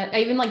love it. I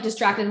even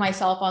distracted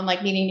myself on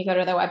needing to go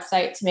to the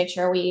website to make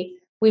sure we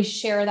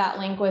share that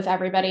link with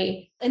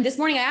everybody. And this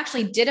morning, I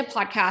actually did a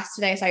podcast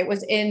today. So I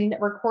was in a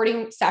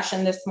recording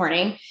session this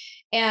morning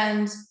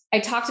and I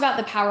talked about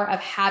the power of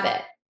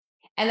habit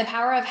and the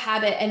power of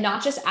habit and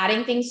not just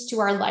adding things to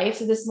our life.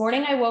 So this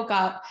morning I woke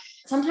up.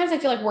 Sometimes I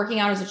feel like working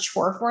out is a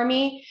chore for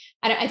me.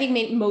 And I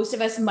think most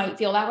of us might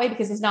feel that way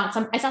because it's not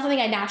something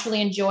I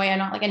naturally enjoy. I'm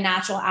not like a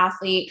natural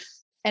athlete.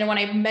 And when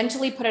I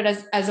mentally put it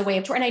as a way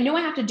of chore, and I know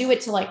I have to do it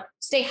to like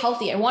stay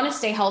healthy. I want to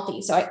stay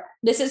healthy. So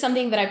this is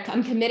something that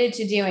I'm committed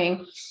to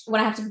doing.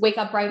 When I have to wake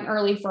up bright and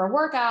early for a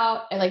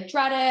workout, I like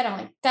dread it. I'm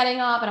like getting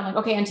up and I'm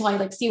like, okay, until I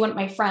like see one of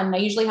my friends. I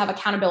usually have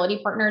accountability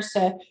partners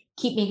to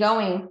keep me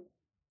going.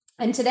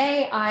 And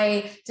today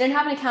I didn't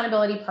have an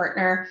accountability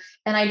partner.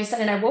 And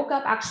I woke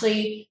up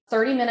actually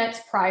 30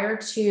 minutes prior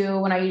to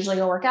when I usually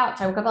go work out.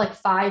 So I woke up at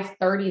like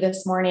 5:30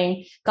 this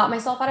morning, got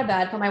myself out of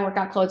bed, put my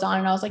workout clothes on.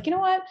 And I was like, you know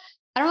what?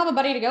 I don't have a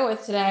buddy to go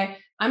with today.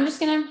 I'm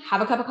just going to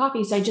have a cup of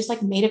coffee. So I just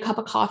like made a cup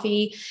of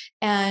coffee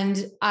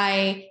and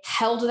I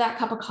held that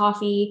cup of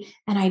coffee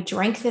and I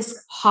drank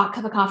this hot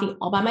cup of coffee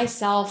all by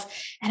myself.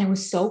 And it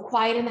was so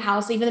quiet in the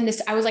house. Even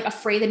I was like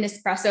afraid the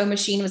Nespresso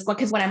machine was going,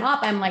 because when I'm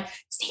up, I'm like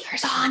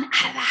sneakers on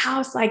out of the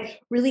house,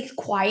 like really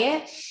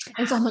quiet.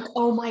 And so I'm like,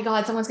 oh my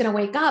God, someone's going to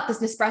wake up.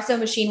 This Nespresso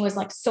machine was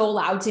like so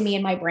loud to me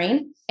in my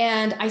brain.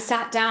 And I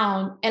sat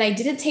down and I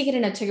didn't take it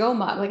in a to-go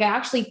mug. Like I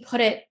actually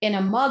put it in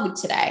a mug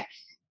today.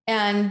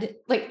 And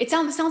like, it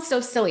sounds so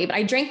silly, but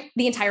I drank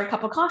the entire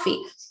cup of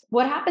coffee.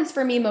 What happens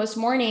for me most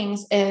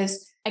mornings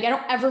is like, I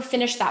don't ever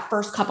finish that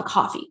first cup of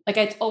coffee. Like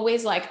it's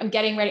always like, I'm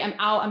getting ready, I'm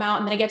out. And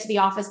then I get to the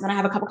office and then I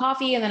have a cup of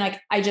coffee. And then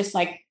I just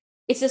like,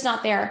 it's just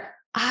not there.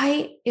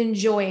 I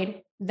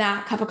enjoyed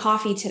that cup of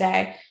coffee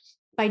today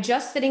by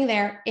just sitting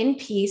there in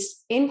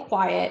peace, in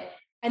quiet.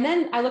 And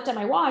then I looked at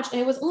my watch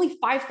and it was only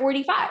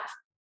 5:45.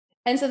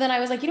 And so then I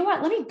was like, you know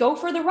what, let me go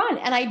for the run.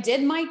 And I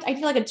did like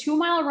a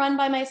 2-mile run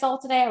by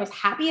myself today. I was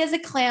happy as a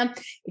clam.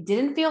 It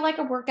didn't feel like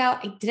a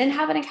workout. I didn't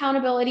have an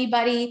accountability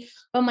buddy,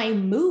 but my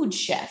mood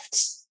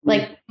shift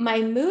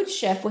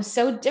was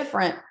so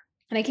different.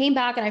 And I came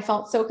back and I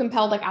felt so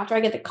compelled, like after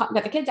I got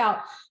the kids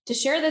out, to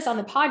share this on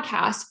the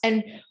podcast.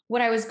 And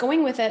what I was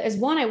going with it is,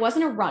 one, I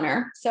wasn't a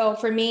runner. So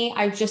for me,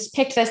 I've just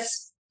picked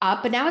this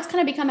up, but now it's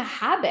kind of become a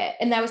habit.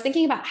 And I was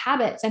thinking about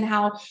habits and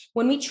how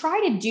when we try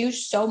to do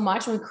so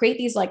much, when we create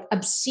these like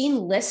obscene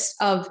lists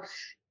of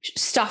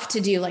stuff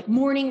to do, like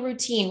morning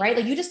routine, right?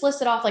 Like you just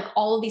listed off like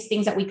all of these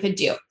things that we could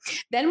do.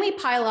 Then we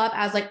pile up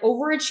as like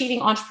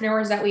overachieving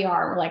entrepreneurs that we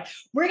are. We're like,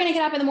 we're going to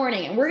get up in the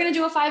morning and we're going to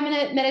do a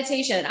 5-minute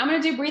meditation. And I'm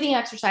going to do breathing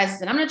exercises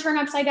and I'm going to turn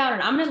upside down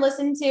and I'm going to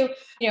listen to,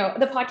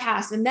 the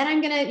podcast. And then I'm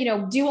going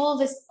to, do all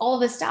of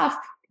this stuff.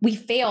 We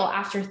fail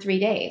after 3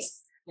 days.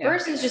 Yeah.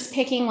 Versus just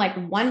picking like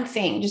one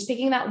thing, just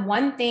picking that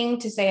one thing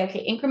to say,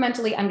 okay,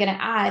 incrementally, I'm going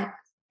to add.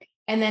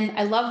 And then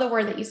I love the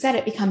word that you said,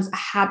 it becomes a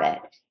habit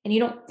and you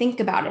don't think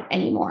about it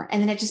anymore.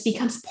 And then it just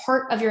becomes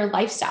part of your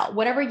lifestyle.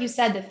 Whatever you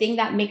said, the thing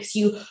that makes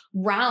you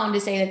round,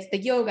 to say that's the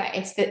yoga,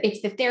 it's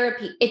the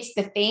therapy, it's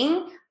the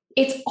thing,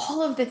 it's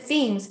all of the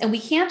things. And we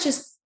can't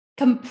just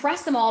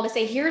compress them all to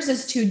say, here's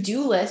this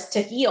to-do list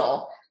to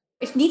heal.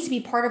 It needs to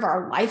be part of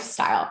our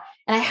lifestyle.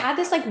 And I had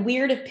this like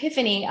weird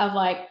epiphany of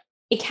like,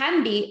 it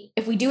can be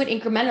if we do it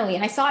incrementally.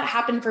 And I saw it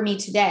happen for me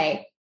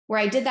today where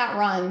I did that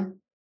run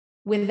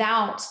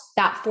without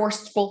that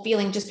forceful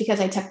feeling, just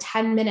because I took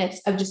 10 minutes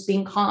of just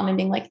being calm and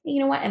being like, you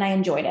know what? And I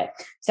enjoyed it.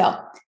 So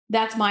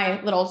that's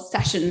my little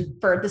session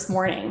for this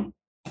morning.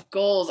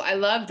 Goals. I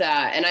love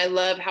that. And I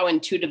love how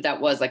intuitive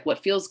that was. Like,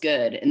 what feels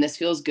good? And this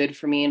feels good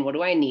for me. And what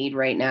do I need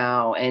right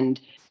now? And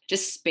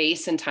just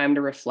space and time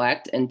to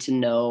reflect and to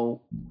know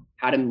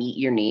how to meet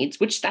your needs,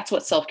 which that's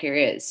what self-care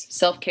is.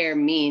 Self-care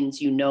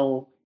means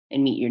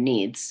and meet your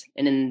needs.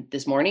 And in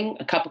this morning,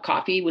 a cup of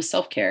coffee was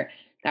self-care.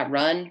 That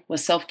run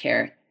was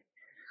self-care.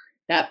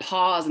 That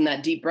pause and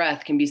that deep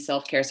breath can be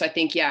self-care. So I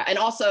think, yeah. And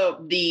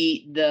also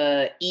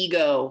the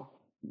ego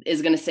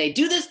is going to say,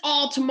 do this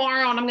all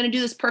tomorrow. And I'm going to do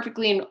this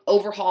perfectly and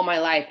overhaul my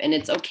life. And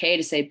it's okay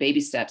to say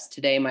baby steps.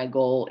 Today, my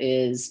goal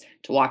is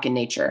to walk in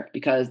nature,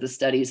 because the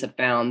studies have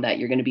found that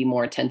you're going to be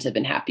more attentive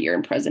and happier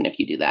and present if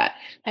you do that.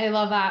 I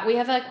love that. We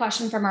have a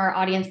question from our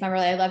audience member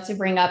that I'd love to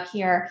bring up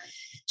here.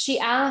 She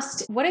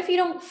asked, what if you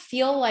don't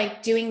feel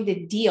like doing the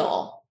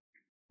deal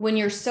when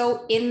you're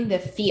so in the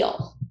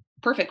feel?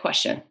 Perfect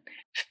question.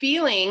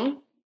 Feeling,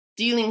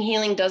 dealing,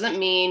 healing doesn't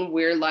mean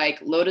we're like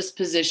lotus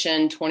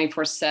position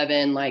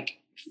 24/7, like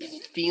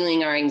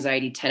feeling our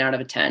anxiety 10 out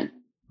of 10.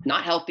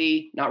 Not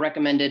healthy, not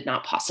recommended,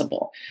 not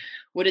possible.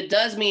 What it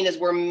does mean is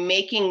we're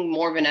making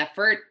more of an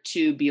effort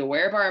to be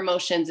aware of our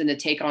emotions and to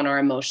take on our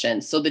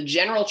emotions. So the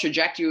general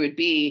trajectory would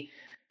be,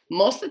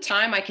 most of the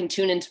time I can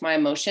tune into my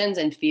emotions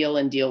and feel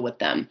and deal with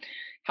them.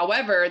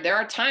 However, there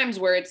are times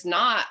where it's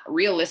not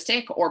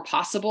realistic or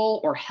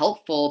possible or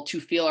helpful to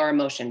feel our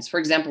emotions. For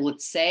example,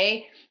 let's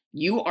say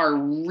you are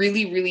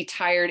really, really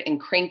tired and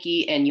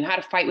cranky and you had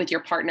a fight with your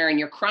partner and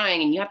you're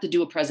crying and you have to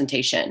do a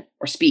presentation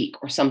or speak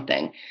or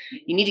something.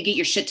 You need to get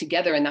your shit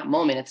together in that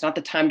moment. It's not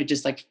the time to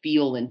just like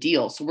feel and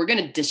deal. So we're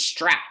going to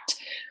distract.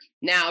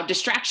 Now,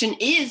 distraction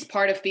is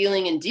part of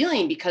feeling and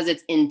dealing because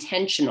it's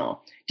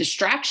intentional.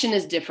 Distraction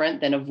is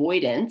different than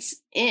avoidance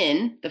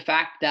in the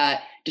fact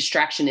that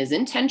distraction is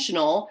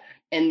intentional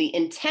And the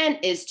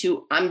intent is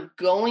I'm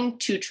going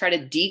to try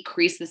to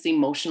decrease this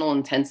emotional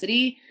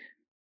intensity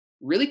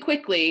really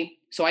quickly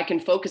so I can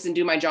focus and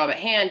do my job at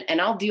hand. And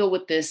I'll deal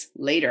with this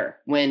later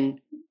when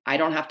I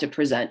don't have to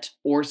present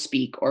or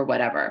speak or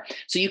whatever.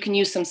 So you can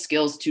use some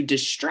skills to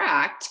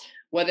distract,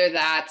 whether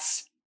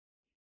that's,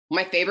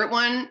 my favorite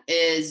one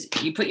is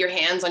you put your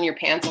hands on your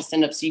pants. I'll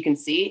stand up so you can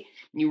see.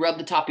 And you rub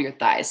the top of your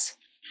thighs.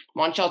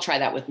 Why don't y'all try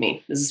that with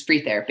me? This is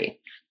free therapy.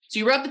 So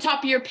you rub the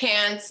top of your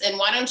pants, and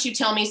why don't you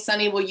tell me,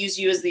 Sunny, we'll use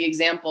you as the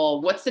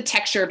example. What's the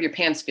texture of your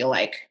pants feel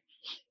like?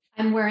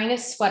 I'm wearing a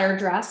sweater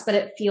dress, but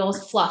it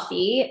feels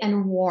fluffy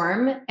and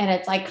warm, and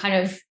it's like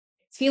it's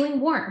feeling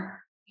warm.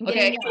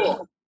 Okay,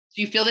 cool. So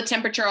you feel the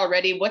temperature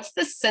already. What's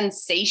the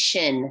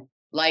sensation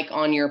like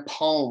on your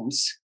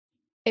palms?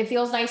 It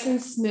feels nice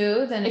and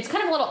smooth, and it's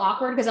kind of a little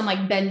awkward because I'm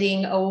like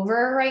bending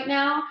over right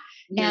now,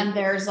 and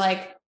there's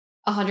like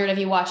 100 of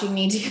you watching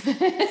me do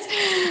this.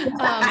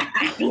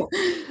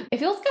 It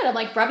feels good. I'm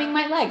like rubbing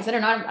my legs. I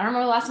don't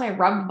remember the last time I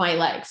rubbed my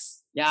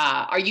legs.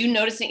 Yeah. Are you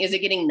noticing, is it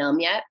getting numb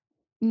yet?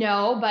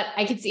 No, but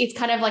I can see it's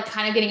kind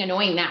of getting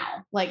annoying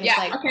now.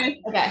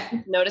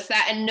 Okay. Notice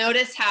that, and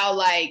notice how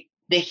like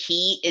the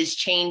heat is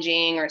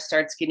changing or it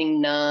starts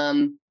getting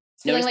numb.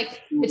 It's feeling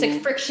like it's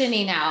like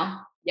frictiony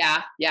now.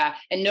 Yeah. Yeah.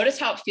 And notice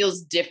how it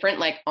feels different,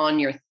 like on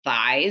your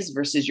thighs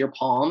versus your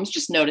palms,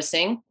 just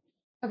noticing.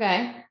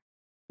 Okay.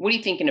 What are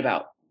you thinking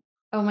about?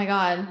 Oh my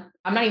God.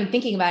 I'm not even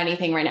thinking about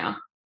anything right now.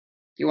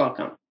 You're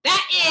welcome.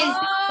 That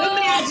is the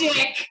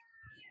magic.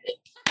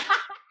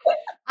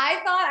 I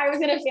thought I was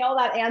going to fail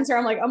that answer.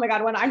 I'm like, oh my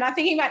God, when I'm not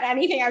thinking about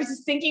anything, I was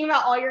just thinking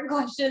about all your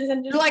questions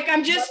and just like,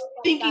 I'm just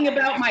thinking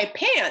about my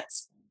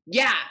pants.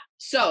 Yeah.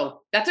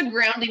 So that's a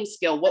grounding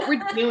skill. What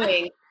we're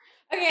doing.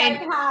 Okay,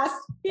 I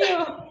passed.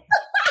 Phew.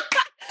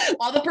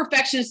 All the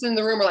perfectionists in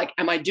the room are like,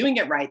 am I doing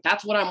it right?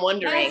 That's what I'm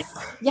wondering.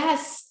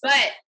 Yes.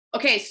 But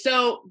okay,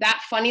 so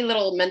that funny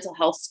little mental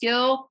health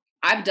skill,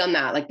 I've done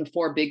that like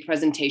before a big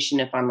presentation.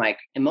 If I'm like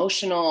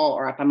emotional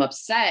or if I'm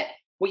upset,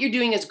 what you're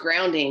doing is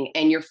grounding,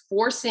 and you're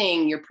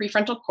forcing your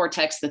prefrontal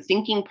cortex, the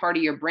thinking part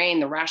of your brain,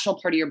 the rational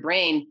part of your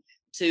brain,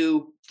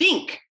 to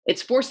think.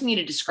 It's forcing you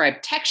to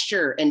describe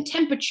texture and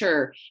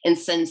temperature and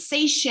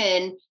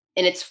sensation.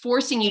 And it's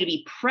forcing you to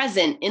be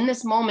present in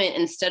this moment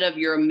instead of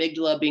your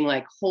amygdala being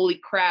like, holy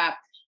crap,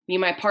 me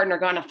and my partner are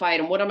going to fight.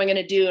 And what am I going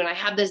to do? And I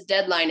have this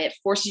deadline. It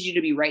forces you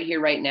to be right here,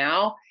 right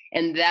now.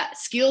 And that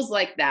skills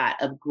like that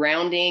of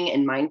grounding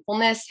and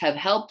mindfulness have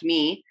helped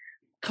me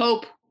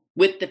cope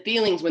with the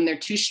feelings when they're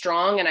too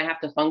strong and I have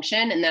to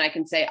function. And then I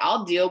can say,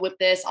 I'll deal with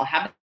this. I'll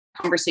have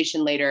a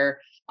conversation later.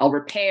 I'll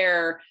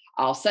repair.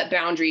 I'll set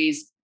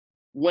boundaries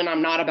when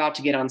I'm not about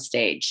to get on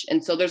stage.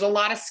 And so there's a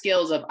lot of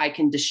skills of I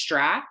can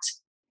distract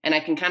and I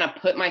can kind of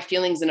put my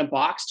feelings in a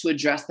box to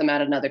address them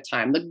at another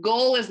time. The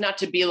goal is not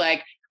to be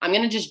like, I'm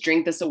going to just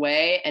drink this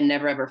away and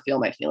never ever feel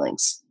my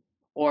feelings,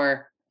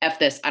 or F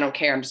this, I don't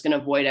care. I'm just going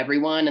to avoid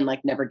everyone and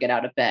like never get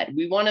out of bed.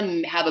 We want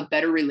to have a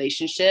better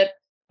relationship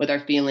with our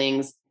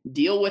feelings,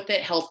 deal with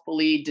it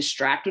healthfully,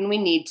 distract when we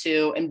need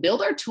to, and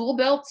build our tool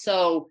belt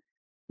so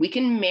we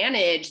can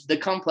manage the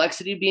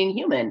complexity of being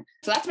human.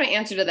 So that's my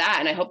answer to that.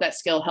 And I hope that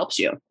skill helps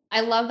you.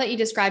 I love that you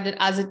described it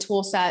as a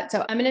tool set.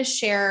 So I'm going to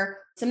share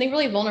something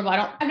really vulnerable.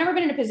 I've never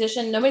been in a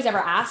position, nobody's ever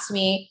asked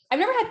me. I've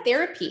never had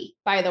therapy,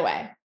 by the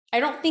way. I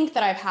don't think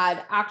that I've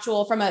had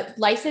actual from a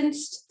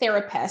licensed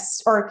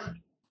therapist or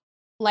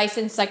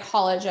licensed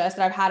psychologist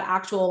that I've had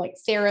actual like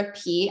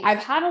therapy. I've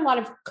had a lot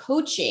of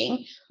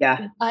coaching.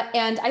 Yeah.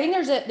 And I think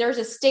there's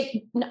a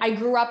stigma. I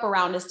grew up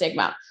around a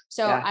stigma.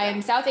 So I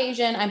am South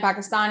Asian, I'm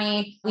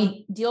Pakistani.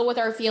 We deal with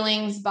our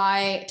feelings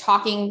by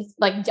talking,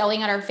 like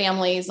yelling at our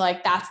families.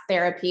 Like that's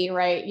therapy,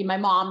 right? My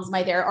mom's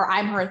my therapist, or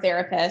I'm her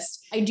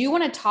therapist. I do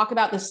want to talk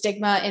about the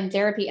stigma in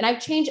therapy. And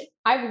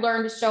I've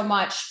learned so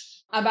much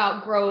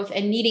about growth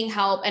and needing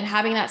help and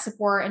having that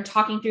support and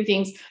talking through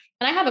things.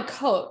 And I have a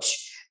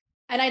coach.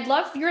 And I'd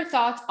love your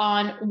thoughts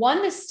on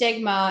one, the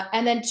stigma,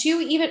 and then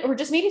two, or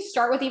just maybe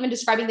start with even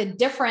describing the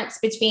difference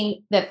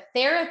between the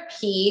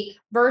therapy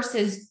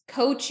versus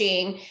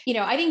coaching. You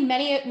know, I think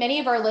many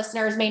of our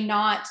listeners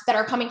that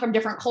are coming from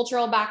different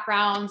cultural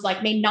backgrounds,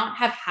 like may not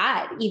have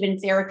had even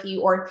therapy,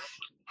 or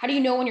how do you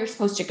know when you're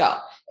supposed to go?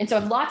 And so I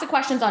have lots of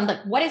questions on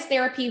like, what is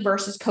therapy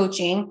versus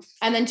coaching?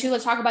 And then two,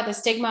 let's talk about the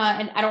stigma.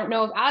 And I don't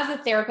know if as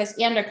a therapist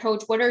and a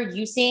coach, what are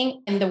you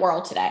seeing in the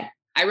world today?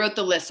 I wrote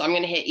the list, so I'm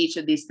going to hit each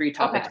of these three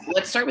topics. Okay.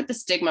 Let's start with the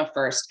stigma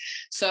first.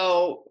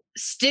 So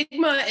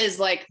stigma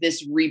is like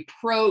this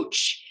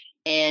reproach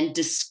and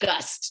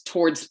disgust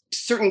towards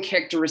certain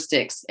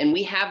characteristics. And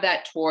we have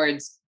that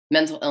towards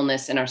mental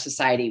illness in our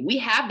society. We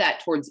have that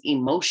towards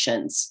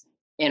emotions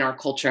in our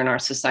culture and our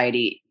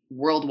society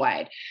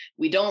worldwide.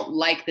 We don't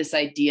like this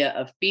idea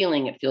of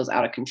feeling. It feels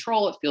out of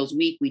control. It feels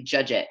weak. We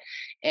judge it.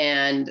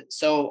 And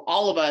so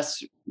all of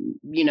us,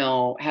 you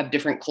know, have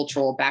different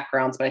cultural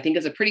backgrounds, but I think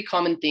it's a pretty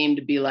common theme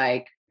to be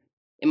like,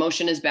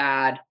 emotion is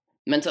bad.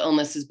 Mental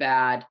illness is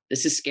bad.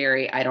 This is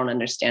scary. I don't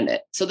understand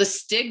it. So the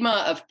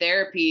stigma of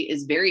therapy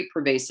is very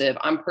pervasive.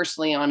 I'm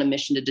personally on a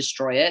mission to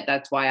destroy it.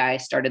 That's why I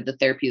started the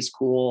Therapy is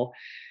Cool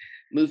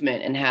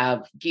movement and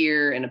have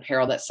gear and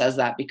apparel that says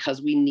that,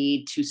 because we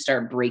need to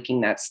start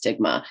breaking that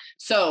stigma.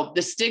 So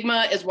the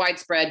stigma is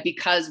widespread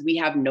because we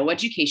have no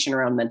education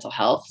around mental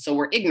health. So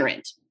we're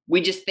ignorant.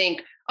 We just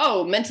think,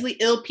 oh, mentally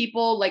ill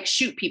people like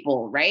shoot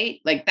people, right?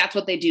 Like that's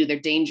what they do. They're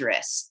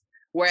dangerous.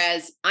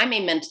 Whereas I'm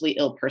a mentally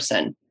ill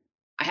person.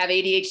 I have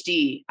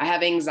ADHD. I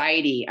have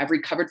anxiety. I've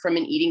recovered from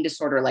an eating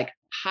disorder, like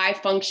high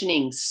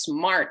functioning,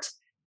 smart,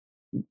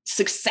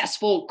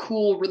 successful,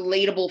 cool,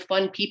 relatable,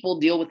 fun people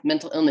deal with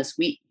mental illness.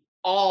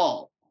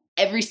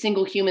 Every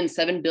single human,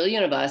 7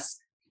 billion of us,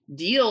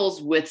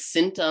 deals with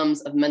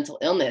symptoms of mental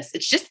illness.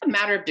 It's just a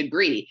matter of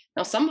degree.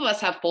 Now, some of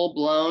us have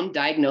full-blown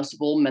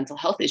diagnosable mental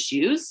health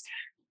issues,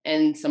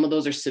 and some of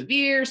those are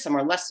severe, some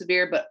are less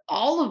severe, but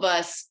all of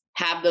us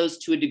have those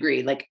to a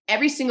degree. Like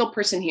every single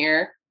person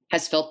here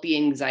has felt the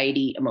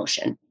anxiety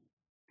emotion.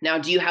 Now,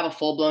 do you have a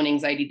full-blown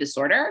anxiety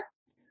disorder?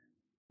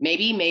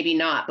 Maybe, maybe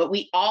not, but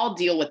we all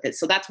deal with it.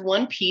 So that's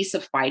one piece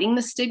of fighting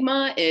the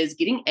stigma, is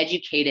getting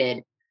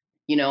educated.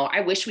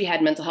 I wish we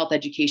had mental health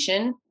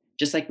education,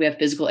 just like we have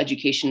physical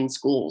education in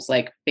schools,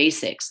 like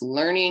basics,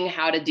 learning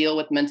how to deal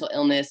with mental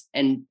illness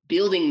and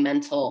building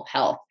mental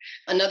health.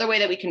 Another way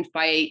that we can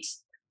fight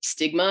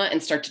stigma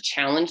and start to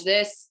challenge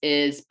this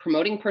is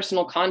promoting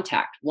personal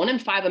contact. 1 in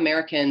 5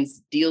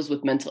 Americans deals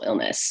with mental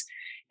illness.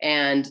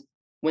 And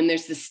when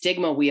there's the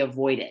stigma, we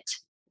avoid it.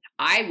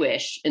 I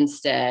wish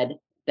instead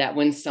that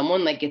when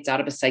someone gets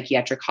out of a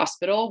psychiatric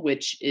hospital,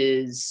 which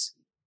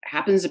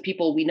happens to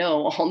people we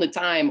know all the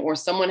time, or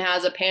someone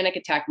has a panic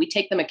attack, we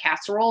take them a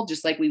casserole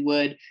just like we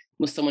would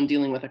with someone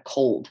dealing with a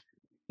cold.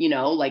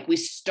 We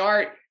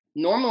start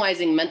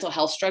normalizing mental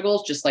health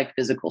struggles just like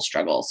physical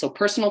struggles. So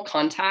personal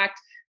contact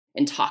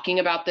and talking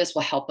about this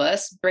will help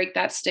us break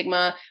that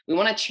stigma. We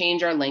want to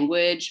change our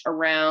language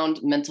around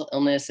mental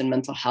illness and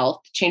mental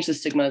health, change the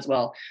stigma as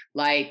well.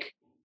 Like,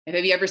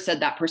 have you ever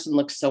said that person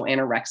looks so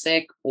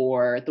anorexic,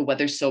 or the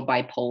weather's so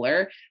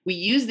bipolar? We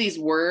use these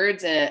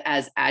words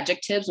as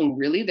adjectives when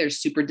really they're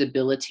super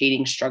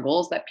debilitating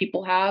struggles that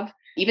people have.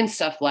 Even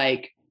stuff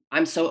like,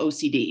 I'm so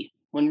OCD,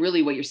 when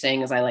really what you're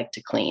saying is I like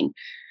to clean.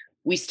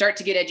 We start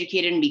to get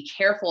educated and be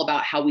careful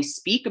about how we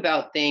speak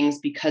about things,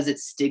 because it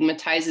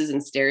stigmatizes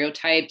and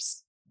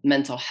stereotypes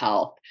mental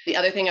health. The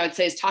other thing I would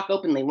say is talk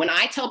openly. When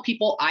I tell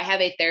people I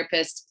have a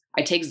therapist,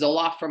 I take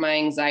Zoloft for my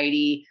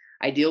anxiety,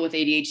 I deal with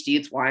ADHD.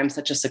 It's why I'm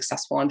such a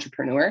successful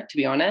entrepreneur, to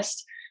be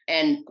honest.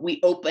 And we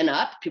open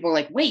up. People are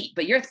like, wait,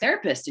 but you're a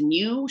therapist and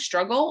you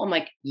struggle? I'm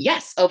like,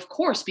 yes, of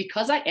course,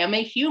 because I am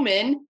a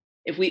human.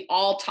 If we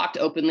all talked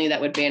openly, that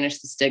would banish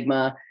the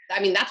stigma. I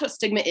mean, that's what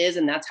stigma is,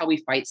 and that's how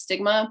we fight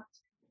stigma.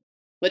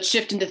 Let's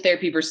shift into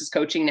therapy versus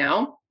coaching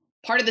now.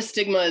 Part of the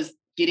stigma is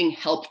getting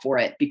help for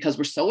it, because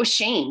we're so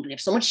ashamed. We have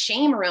so much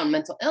shame around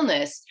mental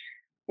illness.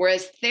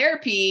 Whereas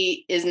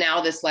therapy is now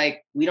this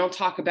we don't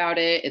talk about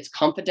it. It's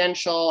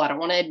confidential. I don't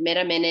want to admit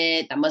I'm in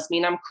it. That must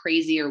mean I'm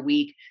crazy or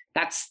weak.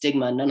 That's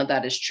stigma. None of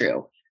that is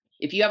true.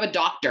 If you have a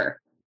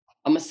doctor,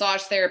 a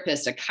massage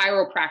therapist, a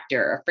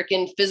chiropractor, a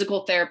freaking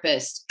physical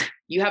therapist,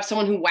 you have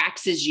someone who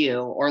waxes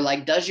you or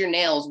does your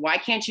nails, why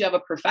can't you have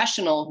a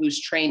professional who's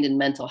trained in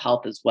mental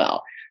health as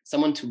well?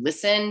 Someone to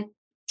listen,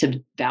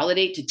 to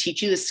validate, to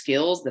teach you the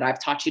skills that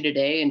I've taught you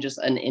today in just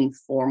an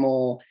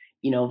informal,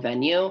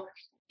 venue.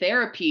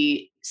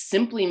 Therapy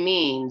simply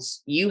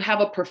means you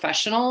have a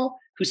professional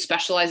who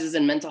specializes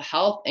in mental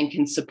health and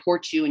can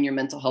support you in your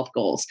mental health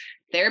goals.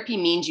 Therapy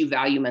means you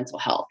value mental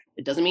health.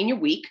 It doesn't mean you're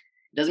weak.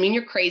 It doesn't mean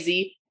you're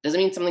crazy. It doesn't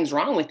mean something's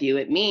wrong with you.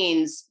 It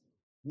means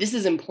this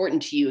is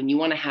important to you and you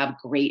want to have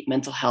great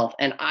mental health.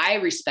 And I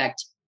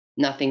respect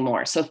nothing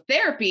more. So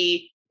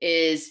therapy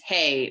is,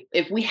 hey,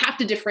 if we have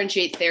to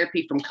differentiate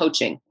therapy from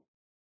coaching,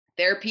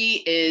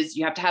 therapy is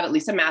you have to have at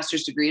least a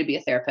master's degree to be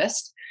a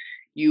therapist.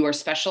 You are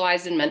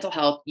specialized in mental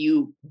health.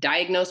 You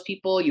diagnose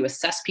people, you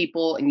assess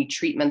people, and you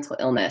treat mental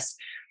illness.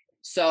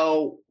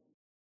 So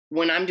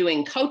when I'm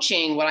doing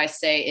coaching, what I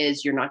say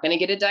is you're not going to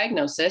get a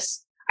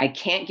diagnosis. I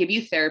can't give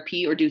you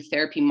therapy or do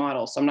therapy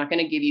models. So I'm not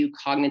going to give you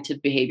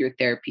cognitive behavior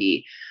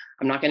therapy.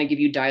 I'm not going to give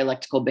you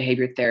dialectical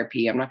behavior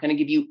therapy. I'm not going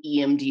to give you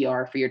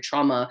EMDR for your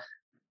trauma.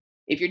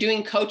 If you're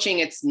doing coaching,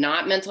 it's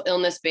not mental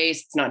illness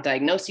based. It's not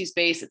diagnoses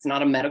based. It's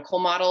not a medical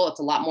model. It's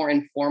a lot more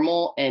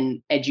informal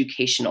and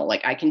educational.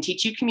 I can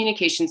teach you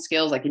communication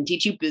skills. I can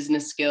teach you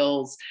business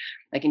skills.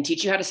 I can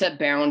teach you how to set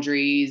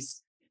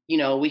boundaries.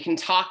 We can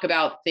talk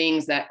about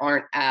things that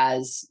aren't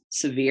as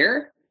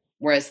severe.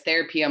 Whereas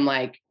therapy, I'm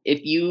like,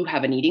 if you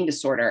have an eating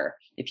disorder,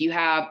 if you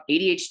have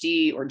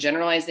ADHD or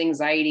generalized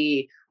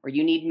anxiety, or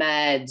you need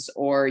meds,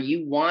 or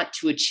you want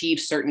to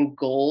achieve certain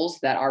goals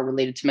that are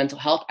related to mental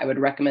health, I would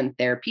recommend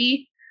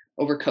therapy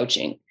over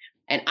coaching.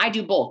 And I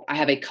do both. I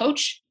have a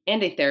coach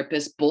and a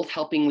therapist, both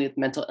helping with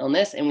mental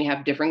illness, and we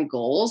have different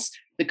goals.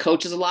 The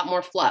coach is a lot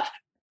more fluff.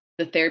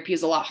 The therapy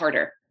is a lot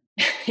harder.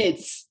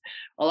 It's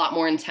a lot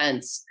more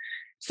intense.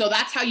 So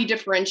that's how you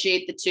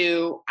differentiate the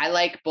two. I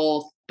like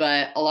both,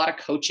 but a lot of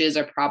coaches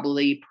are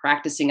probably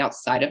practicing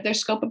outside of their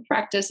scope of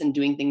practice and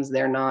doing things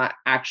they're not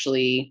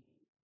actually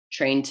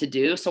trained to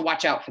do. So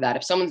watch out for that.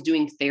 If someone's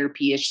doing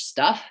therapy-ish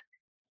stuff,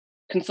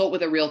 consult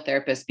with a real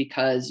therapist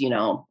because,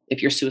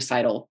 if you're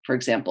suicidal, for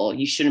example,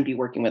 you shouldn't be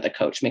working with a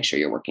coach. Make sure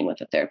you're working with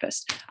a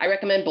therapist. I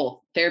recommend both.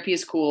 Therapy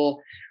is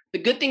cool. The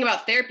good thing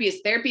about therapy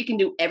is therapy can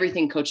do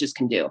everything coaches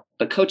can do,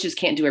 but coaches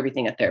can't do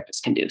everything a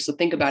therapist can do. So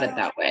think about it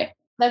that way.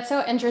 That's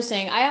so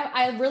interesting.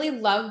 I really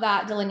love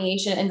that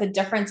delineation and the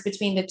difference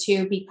between the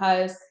two,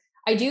 because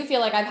I do feel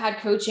like I've had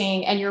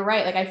coaching, and you're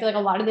right. Like, I feel like a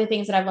lot of the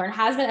things that I've learned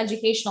has been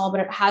educational, but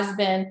it has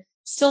been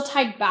still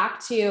tied back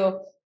to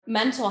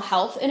mental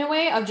health in a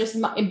way of just,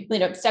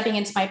 stepping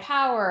into my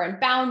power and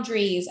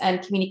boundaries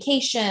and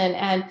communication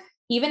and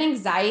even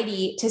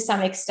anxiety to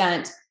some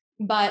extent.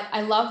 But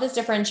I love this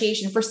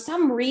differentiation. For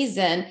some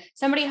reason,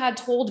 somebody had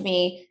told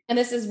me, and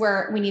this is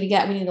where we need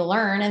to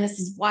learn, and this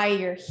is why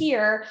you're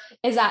here,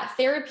 is that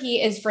therapy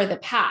is for the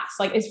past,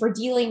 like it's for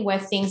dealing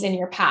with things in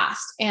your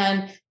past.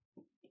 And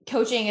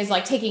coaching is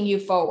like taking you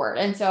forward.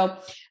 And so,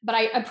 but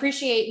I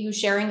appreciate you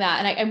sharing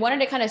that. And I wanted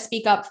to kind of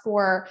speak up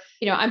for,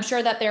 I'm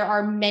sure that there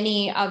are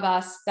many of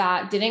us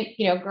that didn't,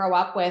 grow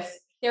up with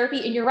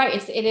therapy. And you're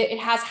right. It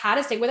has had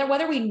a stake,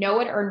 whether we know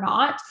it or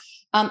not,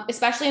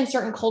 especially in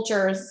certain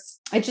cultures.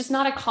 It's just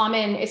not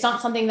it's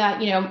not something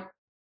that,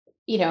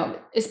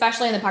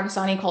 especially in the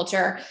Pakistani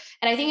culture.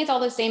 And I think it's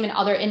all the same in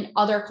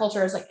other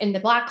cultures, like in the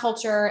Black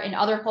culture, in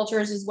other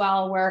cultures as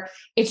well, where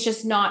it's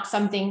just not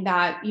something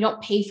that you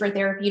don't pay for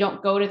therapy. You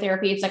don't go to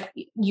therapy. It's like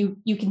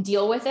you can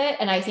deal with it.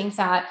 And I think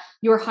that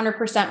you're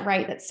 100%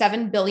 right that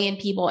 7 billion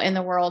people in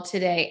the world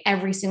today,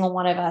 every single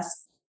one of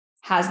us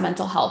has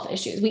mental health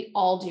issues. We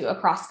all do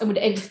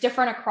it's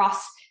different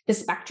across the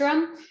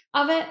spectrum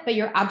of it, but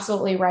you're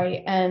absolutely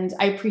right. And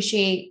I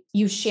appreciate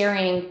you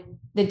sharing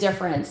the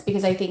difference,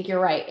 because I think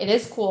you're right. It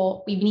is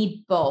cool. We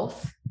need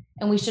both,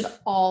 and we should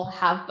all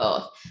have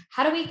both.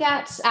 How do we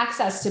get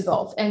access to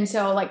both? And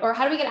so or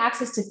how do we get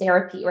access to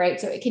therapy,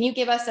 right? So can you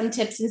give us some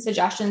tips and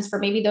suggestions for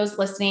maybe those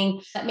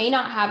listening that may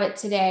not have it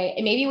today,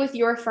 and maybe with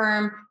your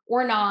firm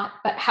or not,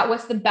 but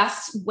what's the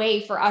best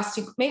way for us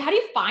to, how do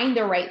you find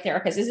the right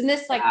therapist? Isn't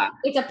this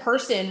it's a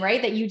person,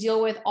 right, that you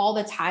deal with all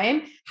the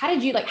time? How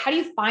do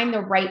you find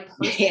the right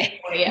person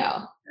for you?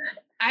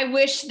 I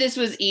wish this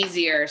was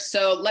easier.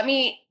 So let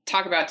me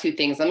talk about two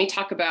things. Let me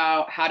talk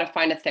about how to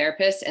find a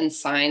therapist and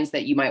signs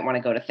that you might want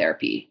to go to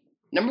therapy.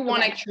 Number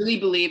one, I truly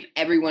believe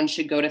everyone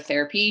should go to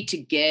therapy to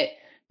get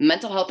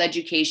mental health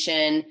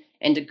education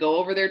and to go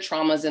over their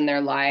traumas in their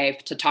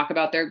life, to talk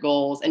about their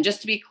goals. And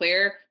just to be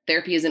clear,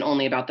 therapy isn't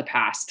only about the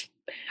past.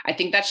 I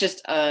think that's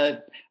just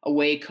a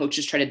way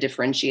coaches try to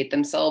differentiate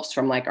themselves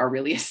from our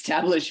really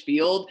established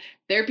field.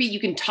 Therapy, you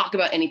can talk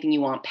about anything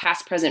you want,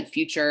 past, present,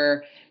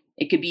 future.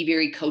 It could be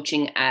very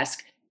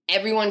coaching-esque.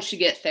 Everyone should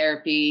get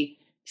therapy.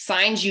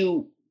 Signs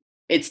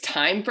it's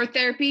time for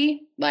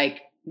therapy,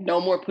 no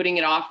more putting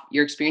it off.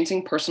 You're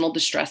experiencing personal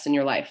distress in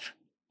your life.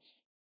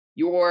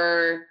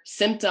 Your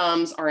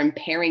symptoms are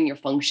impairing your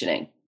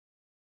functioning,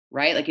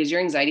 right? Is your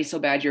anxiety so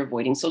bad you're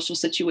avoiding social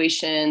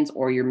situations,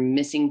 or you're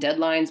missing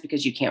deadlines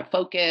because you can't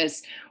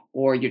focus,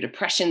 or your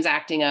depression's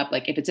acting up?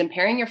 If it's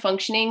impairing your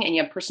functioning and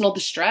you have personal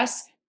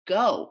distress,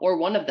 go, or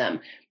one of them.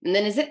 And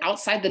then, is it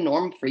outside the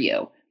norm for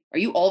you? Are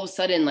you all of a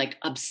sudden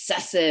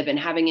obsessive and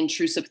having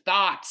intrusive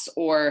thoughts,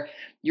 or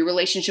your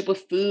relationship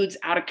with food's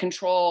out of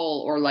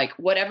control, or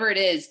whatever it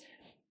is,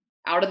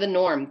 out of the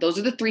norm? Those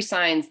are the 3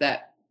 signs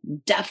that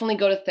definitely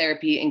go to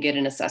therapy and get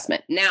an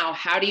assessment. Now,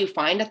 how do you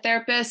find a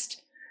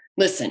therapist?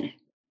 Listen,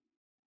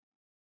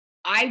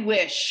 I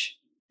wish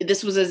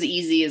this was as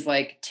easy as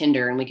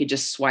Tinder and we could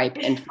just swipe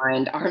and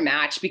find our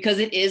match, because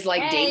it is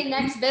dating.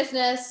 Next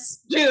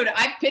business. Dude,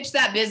 I've pitched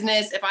that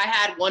business. If I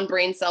had one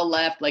brain cell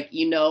left,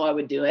 I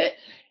would do it.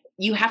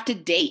 You have to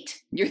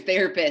date your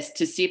therapist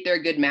to see if they're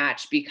a good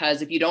match,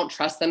 because if you don't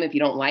trust them, if you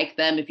don't like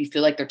them, if you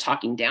feel like they're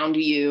talking down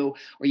to you,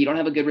 or you don't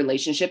have a good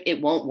relationship, it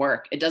won't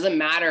work. It doesn't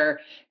matter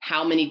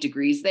how many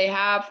degrees they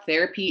have.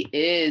 Therapy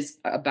is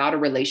about a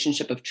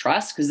relationship of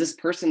trust, because this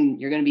person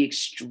you're going to be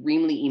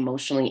extremely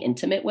emotionally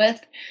intimate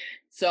with.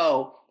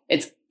 So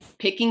it's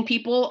picking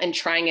people and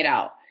trying it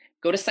out.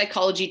 Go to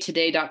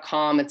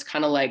psychologytoday.com. It's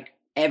kind of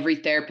every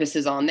therapist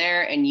is on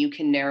there, and you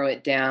can narrow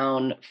it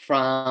down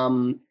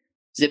from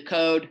zip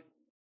code.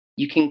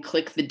 You can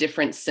click the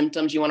different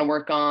symptoms you want to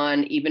work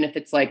on, even if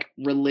it's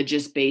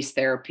religious-based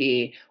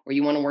therapy, or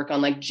you want to work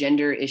on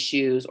gender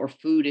issues or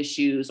food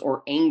issues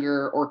or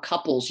anger or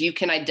couples. You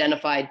can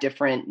identify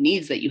different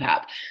needs that you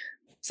have.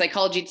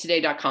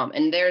 Psychologytoday.com.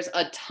 And there's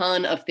a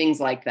ton of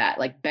things like that.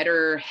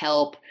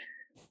 BetterHelp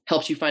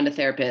helps you find a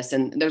therapist.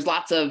 And there's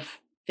lots of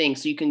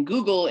things. So you can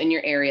Google in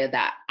your area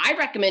that. I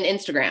recommend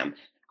Instagram.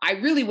 I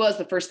really was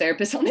the first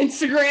therapist on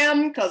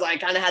Instagram, because I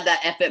kind of had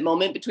that F-it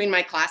moment between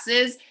my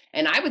classes.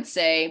 And I would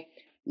say,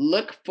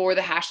 look for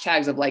the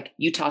hashtags of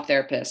Utah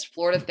therapist,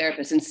 Florida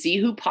therapist, and see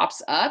who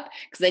pops up,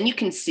 because then you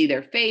can see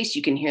their face,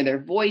 you can hear their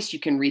voice, you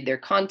can read their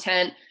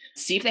content,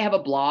 see if they have a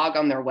blog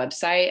on their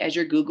website as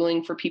you're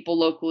Googling for people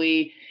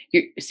locally,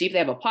 see if they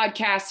have a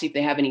podcast, see if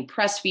they have any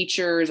press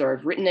features or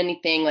have written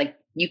anything.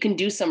 You can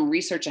do some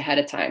research ahead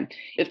of time.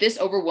 If this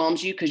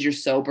overwhelms you because you're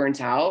so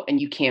burnt out and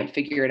you can't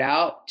figure it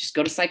out, just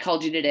go to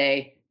Psychology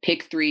Today,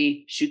 pick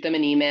 3, shoot them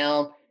an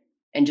email.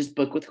 and just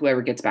book with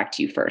whoever gets back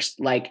to you first.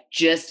 Like,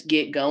 just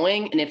get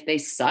going. And if they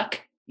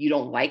suck, you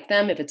don't like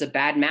them, if it's a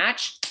bad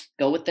match,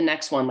 go with the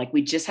next one. Like,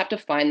 we just have to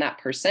find that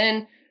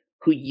person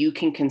who you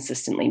can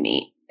consistently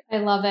meet. I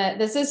love it.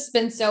 This has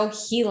been so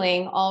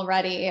healing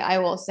already, I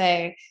will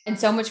say, and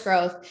so much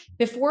growth.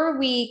 Before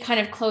we kind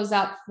of close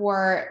up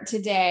for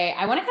today,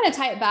 I want to kind of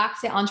tie it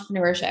back to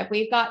entrepreneurship.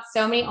 We've got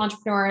so many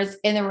entrepreneurs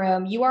in the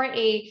room. You are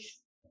a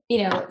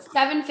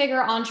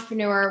 7-figure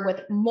entrepreneur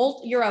with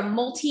you're a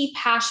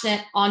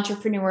multi-passionate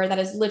entrepreneur that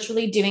is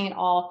literally doing it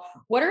all.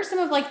 What are some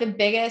of like the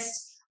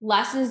biggest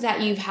lessons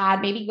that you've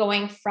had, maybe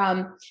going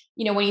from,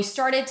 when you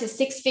started to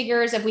 6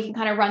 figures, if we can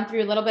kind of run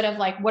through a little bit of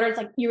like, what are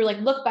like, you're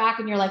like, look back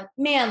and you're like,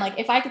 man, like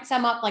if I could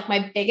sum up like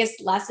my biggest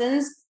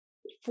lessons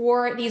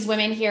for these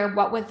women here,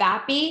 what would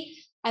that be?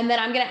 And then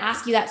I'm going to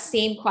ask you that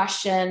same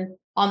question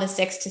on the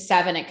 6 to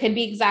 7. It could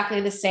be exactly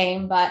the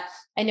same, but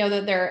I know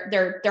that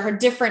there are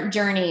different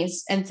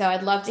journeys. And so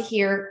I'd love to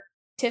hear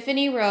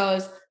Tiffany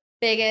Rose,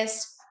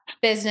 biggest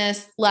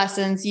business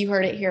lessons. You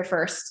heard it here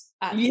first.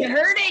 You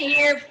heard it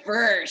here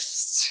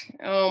first.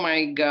 Oh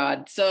my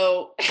God.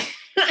 So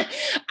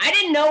I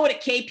didn't know what a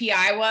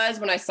KPI was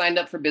when I signed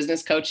up for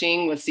business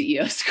coaching with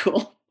CEO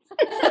School.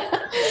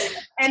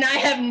 And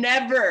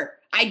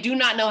I do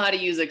not know how to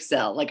use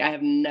Excel. Like, I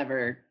have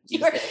never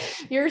used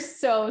it. You're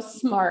so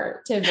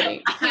smart,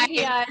 Tiffany.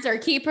 KPIs are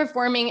key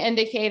performing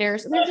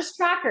indicators. They're just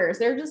trackers.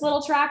 They're just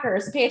little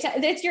trackers. Pay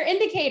attention. It's your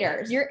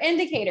indicators.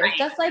 Right.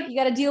 Just like you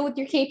got to deal with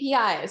your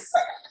KPIs.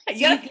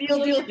 You got to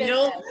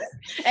deal.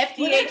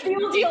 FDA.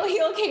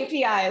 Deal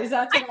KPIs.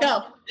 That's what I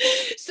know.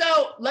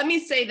 So let me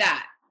say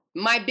that.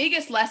 My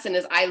biggest lesson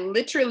is I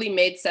literally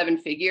made 7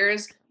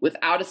 figures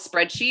without a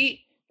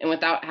spreadsheet and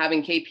without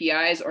having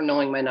KPIs or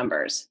knowing my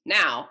numbers.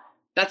 Now,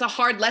 that's a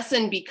hard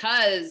lesson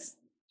because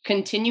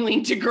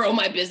continuing to grow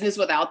my business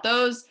without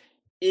those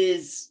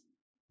is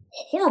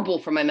horrible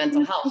for my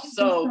mental health.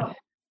 So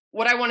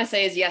what I want to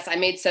say is, yes, I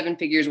made 7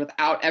 figures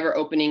without ever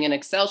opening an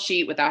Excel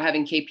sheet, without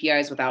having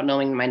KPIs, without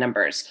knowing my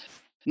numbers.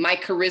 My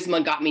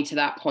charisma got me to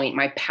that point,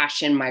 my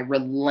passion, my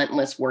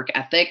relentless work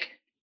ethic,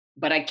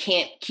 but I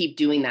can't keep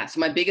doing that. So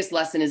my biggest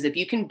lesson is if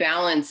you can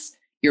balance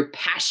your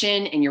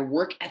passion and your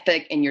work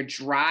ethic and your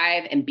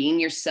drive and being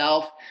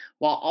yourself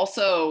while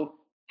also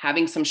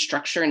having some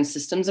structure and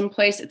systems in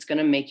place, it's going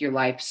to make your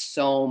life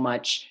so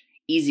much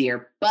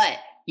easier. But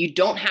you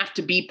don't have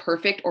to be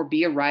perfect or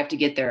be arrived to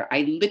get there.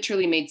 I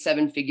literally made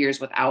 7 figures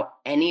without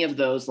any of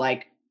those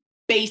like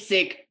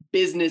basic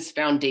business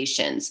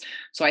foundations.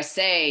 So I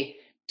say,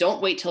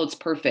 don't wait till it's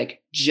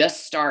perfect.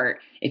 Just start.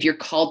 If you're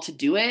called to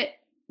do it,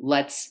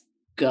 let's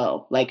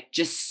go. Like,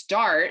 just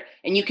start,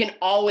 and you can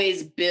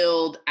always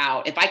build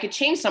out. If I could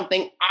change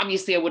something,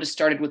 obviously I would have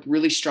started with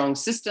really strong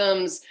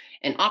systems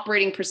and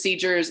operating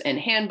procedures and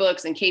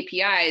handbooks and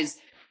KPIs,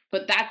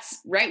 but that's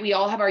right. We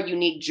all have our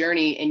unique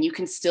journey, and you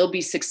can still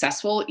be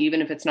successful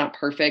even if it's not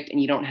perfect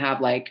and you don't have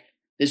like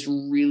this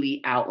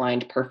really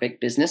outlined perfect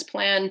business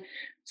plan.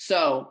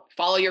 So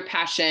follow your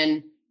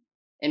passion,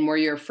 and where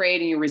you're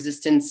afraid and your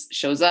resistance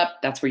shows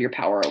up, that's where your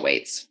power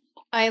awaits.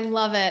 I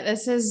love it.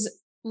 This is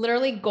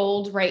literally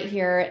gold right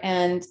here.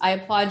 And I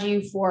applaud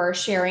you for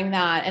sharing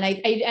that. And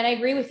I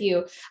agree with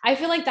you. I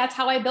feel like that's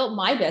how I built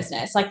my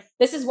business. Like,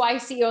 this is why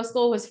CEO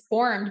School was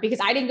formed, because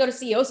I didn't go to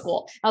CEO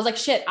school. I was like,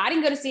 shit, I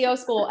didn't go to CEO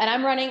school, and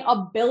I'm running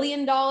 $1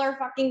 billion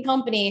fucking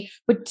company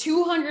with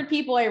 200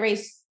 people. I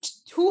raised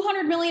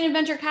 200 million in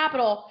venture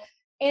capital.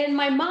 In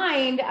my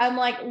mind, I'm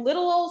like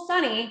little old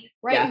Sunny,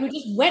 right? Yeah. Who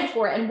just went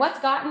for it. And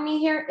what's gotten me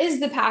here is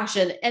the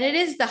passion, and it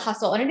is the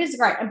hustle, and it is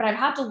right. But I've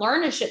had to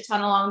learn a shit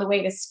ton along the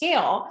way to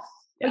scale.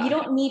 Yeah. But you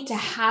don't need to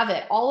have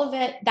it. All of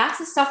it, that's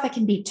the stuff that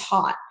can be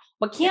taught.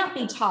 What can't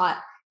be taught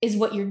is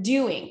what you're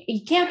doing.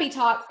 It can't be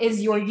taught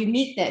is your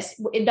uniqueness,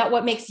 that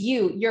what makes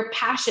you, your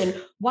passion,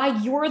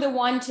 why you're the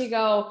one to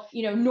go,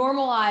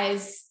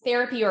 normalize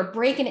therapy or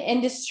break an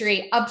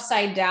industry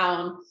upside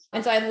down.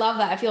 And so I love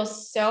that. I feel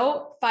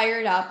so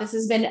fired up. This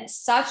has been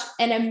such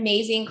an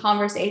amazing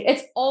conversation.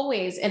 It's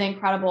always an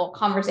incredible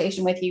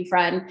conversation with you,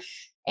 friend.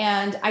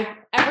 And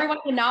everyone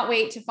cannot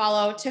wait to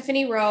follow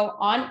Tiffany Rowe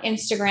on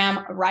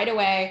Instagram right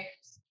away.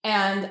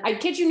 And I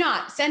kid you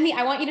not,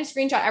 I want you to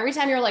screenshot every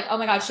time you're like, oh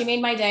my God, she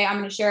made my day. I'm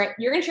going to share it.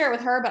 You're going to share it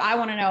with her, but I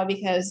want to know,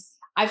 because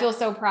I feel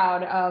so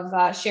proud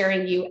of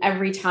sharing you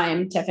every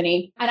time,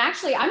 Tiffany. And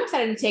actually, I'm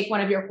excited to take one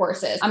of your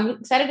courses. I'm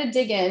excited to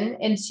dig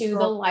into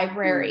the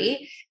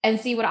library and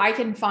see what I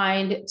can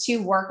find to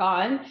work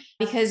on,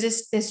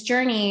 because this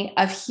journey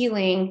of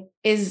healing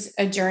is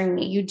a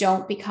journey. You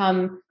don't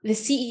become the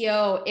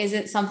CEO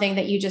isn't something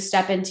that you just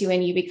step into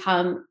and you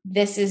become.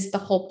 This is the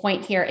whole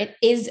point here. It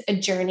is a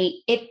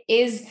journey. It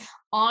is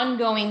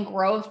ongoing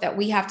growth that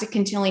we have to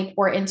continually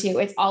pour into.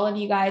 It's all of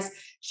you guys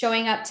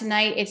showing up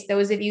tonight. It's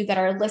those of you that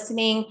are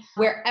listening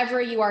wherever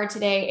you are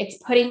today. It's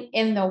putting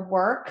in the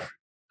work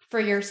for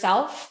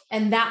yourself.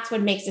 And that's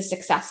what makes a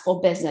successful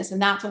business. And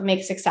that's what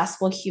makes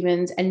successful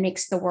humans and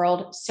makes the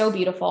world so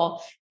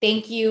beautiful.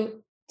 Thank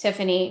you,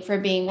 Tiffany, for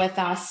being with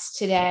us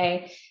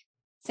today.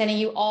 Sending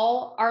you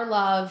all our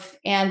love.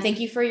 And thank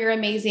you for your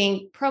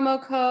amazing promo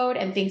code.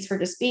 And thanks for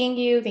just being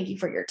you. Thank you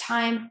for your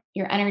time,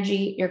 your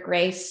energy, your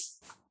grace.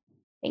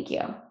 Thank you.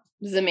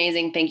 This is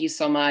amazing. Thank you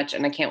so much.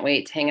 And I can't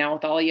wait to hang out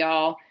with all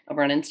y'all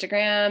over on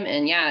Instagram.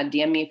 And yeah,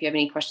 DM me if you have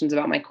any questions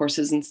about my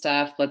courses and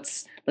stuff.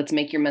 Let's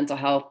make your mental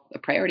health a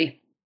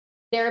priority.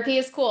 Therapy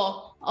is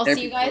cool. I'll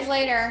see you guys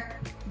later.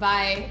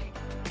 Bye.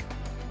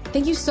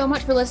 Thank you so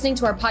much for listening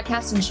to our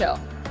podcast and show.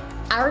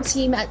 Our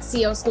team at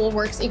CEO School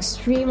works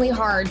extremely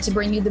hard to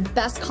bring you the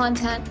best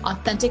content,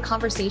 authentic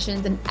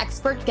conversations, and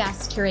expert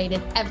guests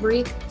curated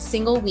every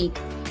single week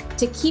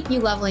to keep you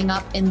leveling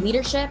up in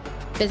leadership,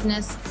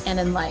 business, and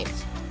in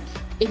life.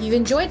 If you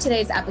enjoyed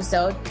today's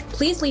episode,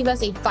 please leave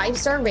us a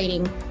 5-star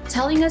rating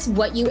telling us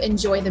what you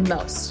enjoy the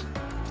most.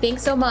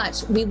 Thanks so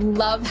much. We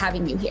love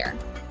having you here.